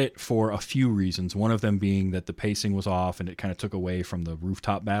cut it for a few reasons. One of them being that the pacing was off and it kind of took away from the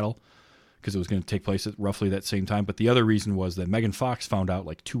rooftop battle because it was going to take place at roughly that same time. But the other reason was that Megan Fox found out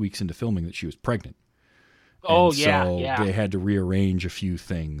like 2 weeks into filming that she was pregnant. So they had to rearrange a few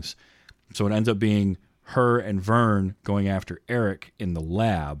things. So it ends up being her and Vern going after Eric in the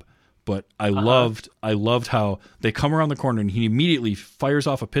lab. But I loved how they come around the corner and he immediately fires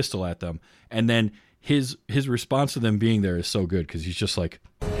off a pistol at them. And then his response to them being there is so good because he's just like,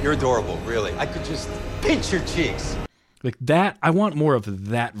 You're adorable, really. I could just pinch your cheeks. Like that. I want more of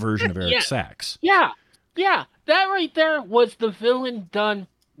that version of Eric Sachs. Yeah. That right there was the villain done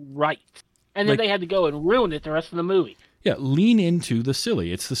right. And then they had to go and ruin it the rest of the movie. Yeah, lean into the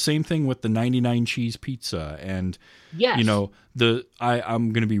silly. It's the same thing with the 99 cheese pizza and, you know,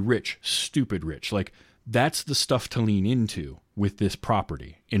 I'm going to be rich, stupid rich. Like, that's the stuff to lean into with this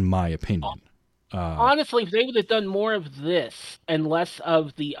property, in my opinion. Honestly, if they would have done more of this and less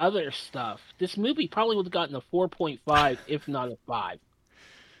of the other stuff, this movie probably would have gotten a 4.5, if not a 5.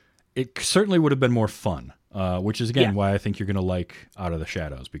 It certainly would have been more fun, which is, again, why I think you're going to like Out of the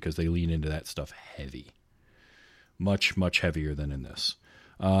Shadows, because they lean into that stuff heavy. Much, much heavier than in this.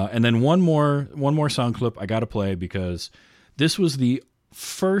 And then one more sound clip I got to play because this was the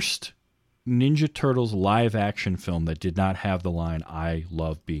first Ninja Turtles live action film that did not have the line, I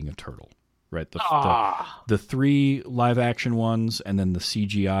love being a turtle. Right? The 3 live action ones and then the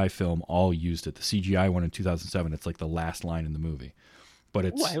CGI film all used it. The CGI one in 2007, it's like the last line in the movie. But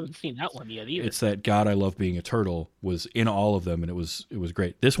it's, I haven't seen that one yet either. It's that God, I love being a turtle was in all of them, and it was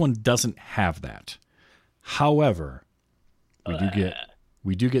great. This one doesn't have that. However,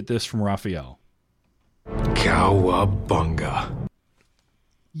 we do get this from Raphael. Cowabunga.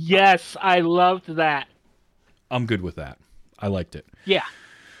 Yes, I loved that. I'm good with that. I liked it. Yeah.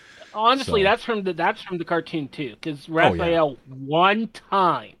 Honestly, that's from the cartoon too, because Raphael one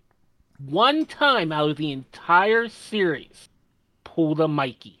time out of the entire series pulled a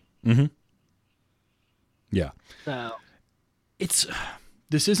Mikey. Mm-hmm. Yeah. So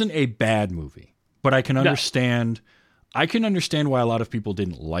this isn't a bad movie, but I can understand. No. I can understand why a lot of people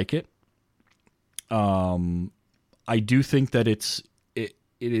didn't like it. I do think that it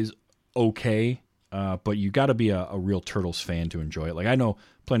is okay, but you got to be a real Turtles fan to enjoy it. Like, I know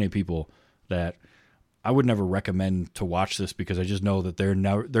plenty of people that I would never recommend to watch this because I just know that they're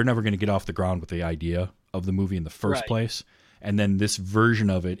never going to get off the ground with the idea of the movie in the first place, and then this version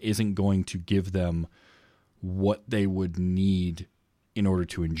of it isn't going to give them what they would need in order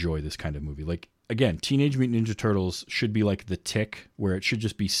to enjoy this kind of movie. Like, again, Teenage Mutant Ninja Turtles should be like The Tick, where it should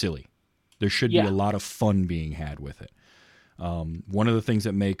just be silly. There should be a lot of fun being had with it. One of the things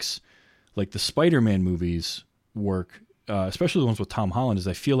that makes like the Spider-Man movies work, especially the ones with Tom Holland, is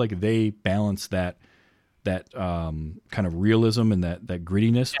I feel like they balance that kind of realism and that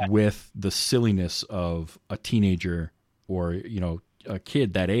grittiness with the silliness of a teenager or, you know, a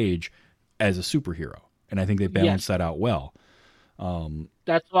kid that age as a superhero. And I think they balance that out well.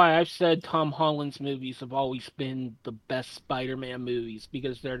 That's why I've said Tom Holland's movies have always been the best Spider-Man movies,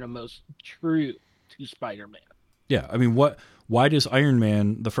 because they're the most true to Spider-Man. Yeah, I mean, why does Iron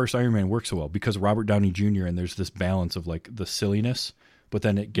Man, the first Iron Man, work so well? Because Robert Downey Jr. and there's this balance of like the silliness, but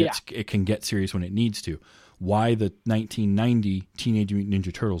then it can get serious when it needs to. Why the 1990 Teenage Mutant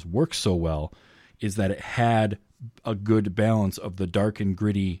Ninja Turtles works so well is that it had a good balance of the dark and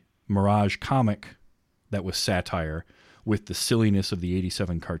gritty Mirage comic that was satire with the silliness of the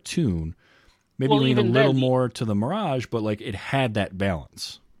 87 cartoon. Maybe lean a little more to the Mirage, but like it had that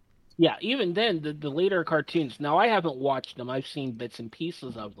balance. Yeah, even then, the later cartoons, now I haven't watched them, I've seen bits and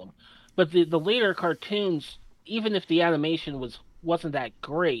pieces of them, but the later cartoons, even if the animation wasn't that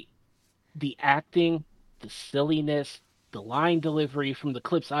great, the acting, the silliness, the line delivery from the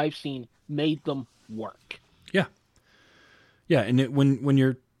clips I've seen made them work. Yeah. Yeah, and when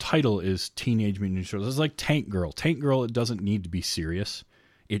your title is Teenage Mutant Ninja Turtles, it's like Tank Girl. Tank Girl, it doesn't need to be serious.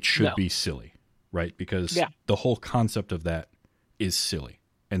 It should be silly, right? Because the whole concept of that is silly.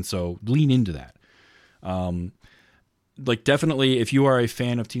 And so lean into that. Like, definitely, if you are a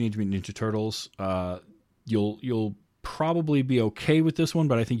fan of Teenage Mutant Ninja Turtles, you'll probably be okay with this one,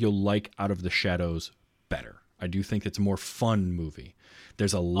 but I think you'll like Out of the Shadows better. I do think it's a more fun movie.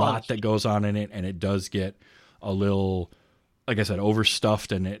 There's a lot that goes on in it, and it does get a little, like I said,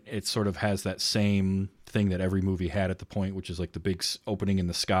 overstuffed, and it sort of has that same thing that every movie had at the point, which is like the big opening in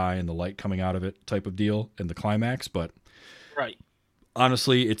the sky and the light coming out of it type of deal and the climax. But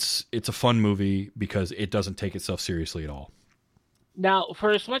honestly, it's a fun movie because it doesn't take itself seriously at all. Now, for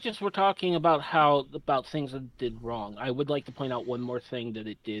as much as we're talking about things that it did wrong, I would like to point out one more thing that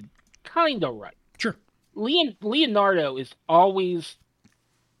it did kind of right. Sure. Leonardo is always,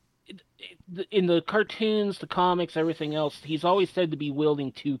 in the cartoons, the comics, everything else, he's always said to be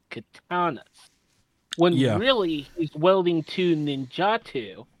wielding two katanas. When really he's wielding two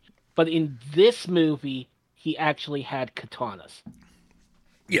ninjatsu. But in this movie, he actually had katanas.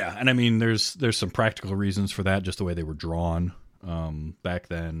 Yeah, and I mean, there's some practical reasons for that, just the way they were drawn back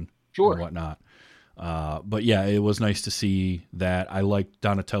then and whatnot. But yeah, it was nice to see that. I liked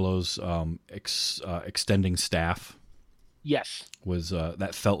Donatello's extending staff. Yes.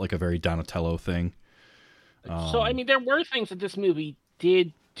 That felt like a very Donatello thing. So, I mean, there were things that this movie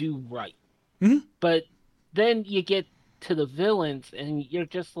did do right. Mm-hmm. But then you get to the villains, and you're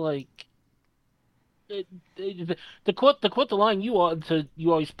just like... The line you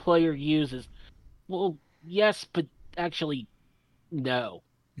always play or use is, well, yes, but actually, no.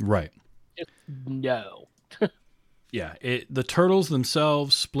 Right. Just no. Yeah, the Turtles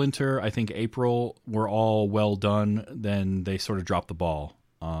themselves, Splinter, I think April, were all well done. Then they sort of dropped the ball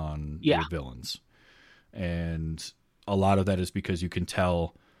on the villains. And a lot of that is because you can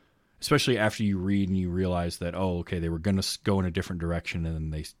tell, especially after you read and you realize that, oh, okay, they were going to go in a different direction,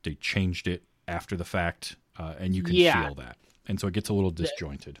 and then they changed it after the fact, and you can feel that. And so it gets a little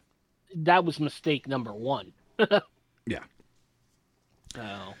disjointed. That was mistake number one. Yeah.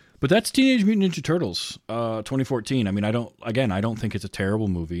 Oh. But that's Teenage Mutant Ninja Turtles, 2014. I mean, I don't think it's a terrible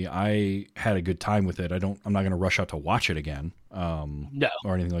movie. I had a good time with it. I'm not going to rush out to watch it again. No.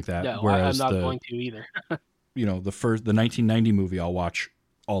 Or anything like that. No, Whereas I'm not going to either. The 1990 movie I'll watch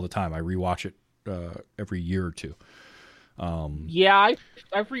all the time. I rewatch it every year or two. Yeah,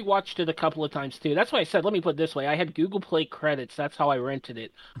 I've rewatched it a couple of times too. That's why I said, let me put it this way. I had Google Play credits. That's how I rented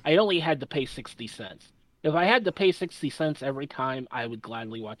it. I only had to pay 60 cents. If I had to pay 60 cents every time, I would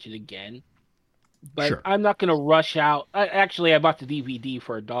gladly watch it again. But sure. I'm not going to rush out. I bought the DVD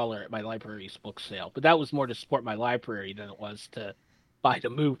for $1 at my library's book sale. But that was more to support my library than it was to buy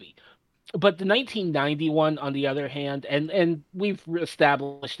the movie. But the 1991, on the other hand, and we've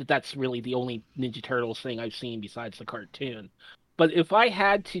established that that's really the only Ninja Turtles thing I've seen besides the cartoon. But if I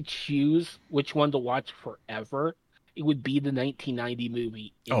had to choose which one to watch forever, it would be the 1990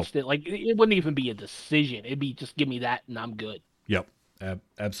 movie. Like, it wouldn't even be a decision. It'd be just give me that and I'm good. Yep,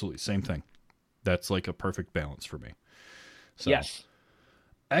 absolutely. Same thing. That's like a perfect balance for me. So, yes.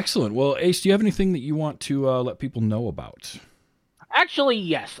 Excellent. Well, Ace, do you have anything that you want to let people know about? Actually,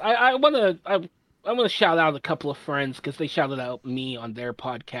 yes. I want to shout out a couple of friends because they shouted out me on their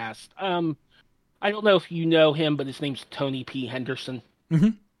podcast. I don't know if you know him, but his name's Tony P. Henderson. Mm-hmm.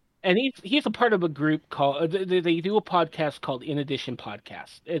 And he's a part of a group called, they do a podcast called In Addition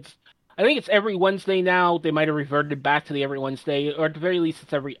Podcast. I think it's every Wednesday now. They might have reverted back to the every Wednesday, or at the very least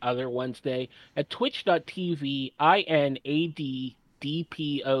it's every other Wednesday at twitch.tv INADDPOD.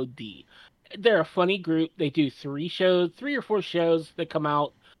 They're a funny group. They do 3 or 4 shows that come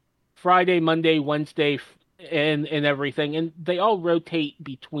out Friday, Monday, Wednesday, and everything. And they all rotate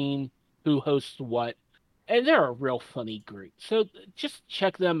between who hosts what. And they're a real funny group. So just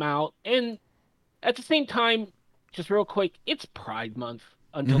check them out. And at the same time, just real quick, it's Pride Month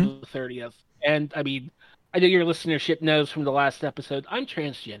until the 30th. And I mean, I know your listenership knows from the last episode, I'm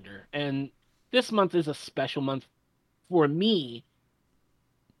transgender. And this month is a special month for me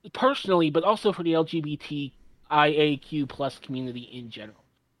personally, but also for the LGBTIAQ plus community in general.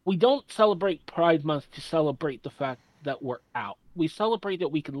 We don't celebrate Pride Month to celebrate the fact that we're out. We celebrate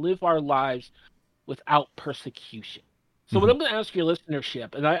that we can live our lives without persecution. So what I'm going to ask your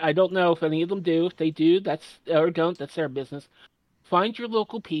listenership, and I don't know if any of them do. If they do, that's their business. Find your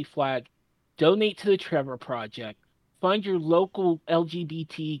local PFLAG, donate to the Trevor Project, find your local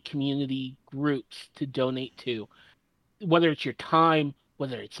LGBT community groups to donate to, whether it's your time,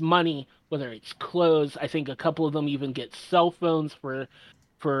 whether it's money, whether it's clothes. I think a couple of them even get cell phones for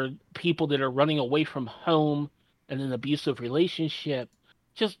people that are running away from home and an abusive relationship.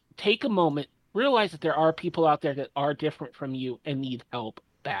 Just take a moment, realize that there are people out there that are different from you and need help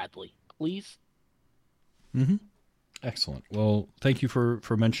badly. Please. Mm-hmm. Excellent. Well, thank you for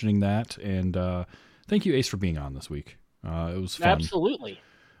mentioning that, and thank you, Ace, for being on this week. It was fun. Absolutely.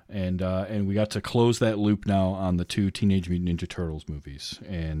 And we got to close that loop now on the 2 Teenage Mutant Ninja Turtles movies.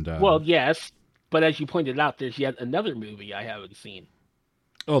 And well, yes, but as you pointed out, there's yet another movie I haven't seen.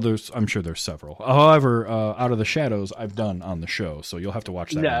 Oh, I'm sure there's several. However, Out of the Shadows I've done on the show, so you'll have to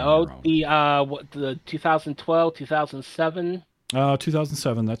watch that. No, the 2012, 2007.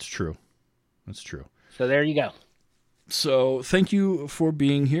 2007. That's true. So there you go. So thank you for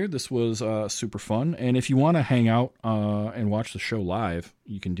being here. This was super fun. And if you want to hang out and watch the show live,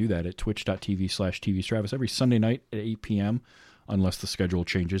 you can do that at twitch.tv/tvstravis every Sunday night at 8 p.m., unless the schedule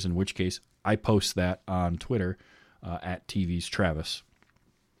changes, in which case I post that on Twitter at TV's Travis.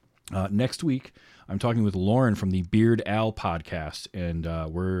 Next week, I'm talking with Lauren from the Beard Al podcast, and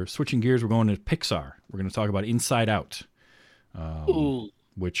we're switching gears. We're going to Pixar. We're going to talk about Inside Out,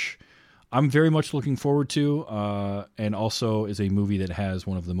 which I'm very much looking forward to, and also is a movie that has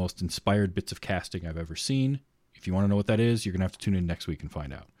one of the most inspired bits of casting I've ever seen. If you want to know what that is, you're going to have to tune in next week and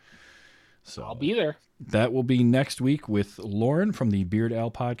find out. So I'll be there. That will be next week with Lauren from the Beard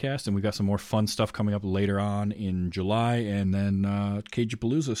Al podcast, and we got some more fun stuff coming up later on in July, and then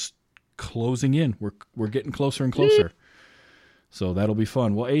Cagepalooza closing in. We're getting closer and closer. So that'll be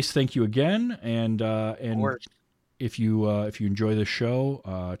fun. Well, Ace, thank you again, and if you enjoy this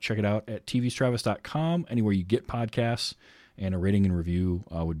show, check it out at tvstravis.com, anywhere you get podcasts, and a rating and review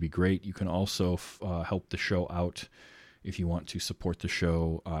would be great. You can also help the show out if you want to support the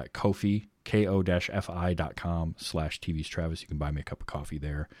show at Ko-fi, ko-fi.com/tvstravis. You can buy me a cup of coffee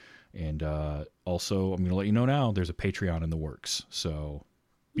there. And also, I'm going to let you know now, there's a Patreon in the works. So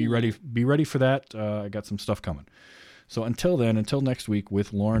be ready for that. I got some stuff coming. So until then, until next week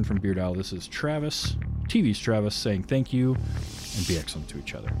with Lauren from Beard Owl, this is Travis, TV's Travis, saying thank you and be excellent to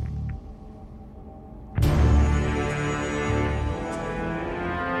each other.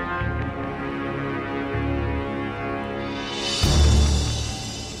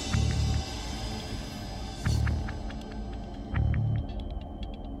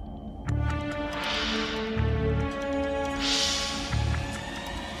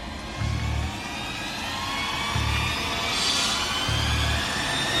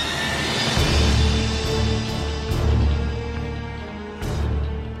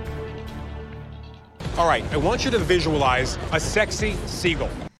 All right, I want you to visualize a sexy seagull.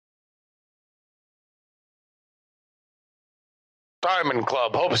 Diamond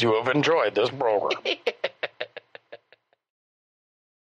Club hopes you have enjoyed this program.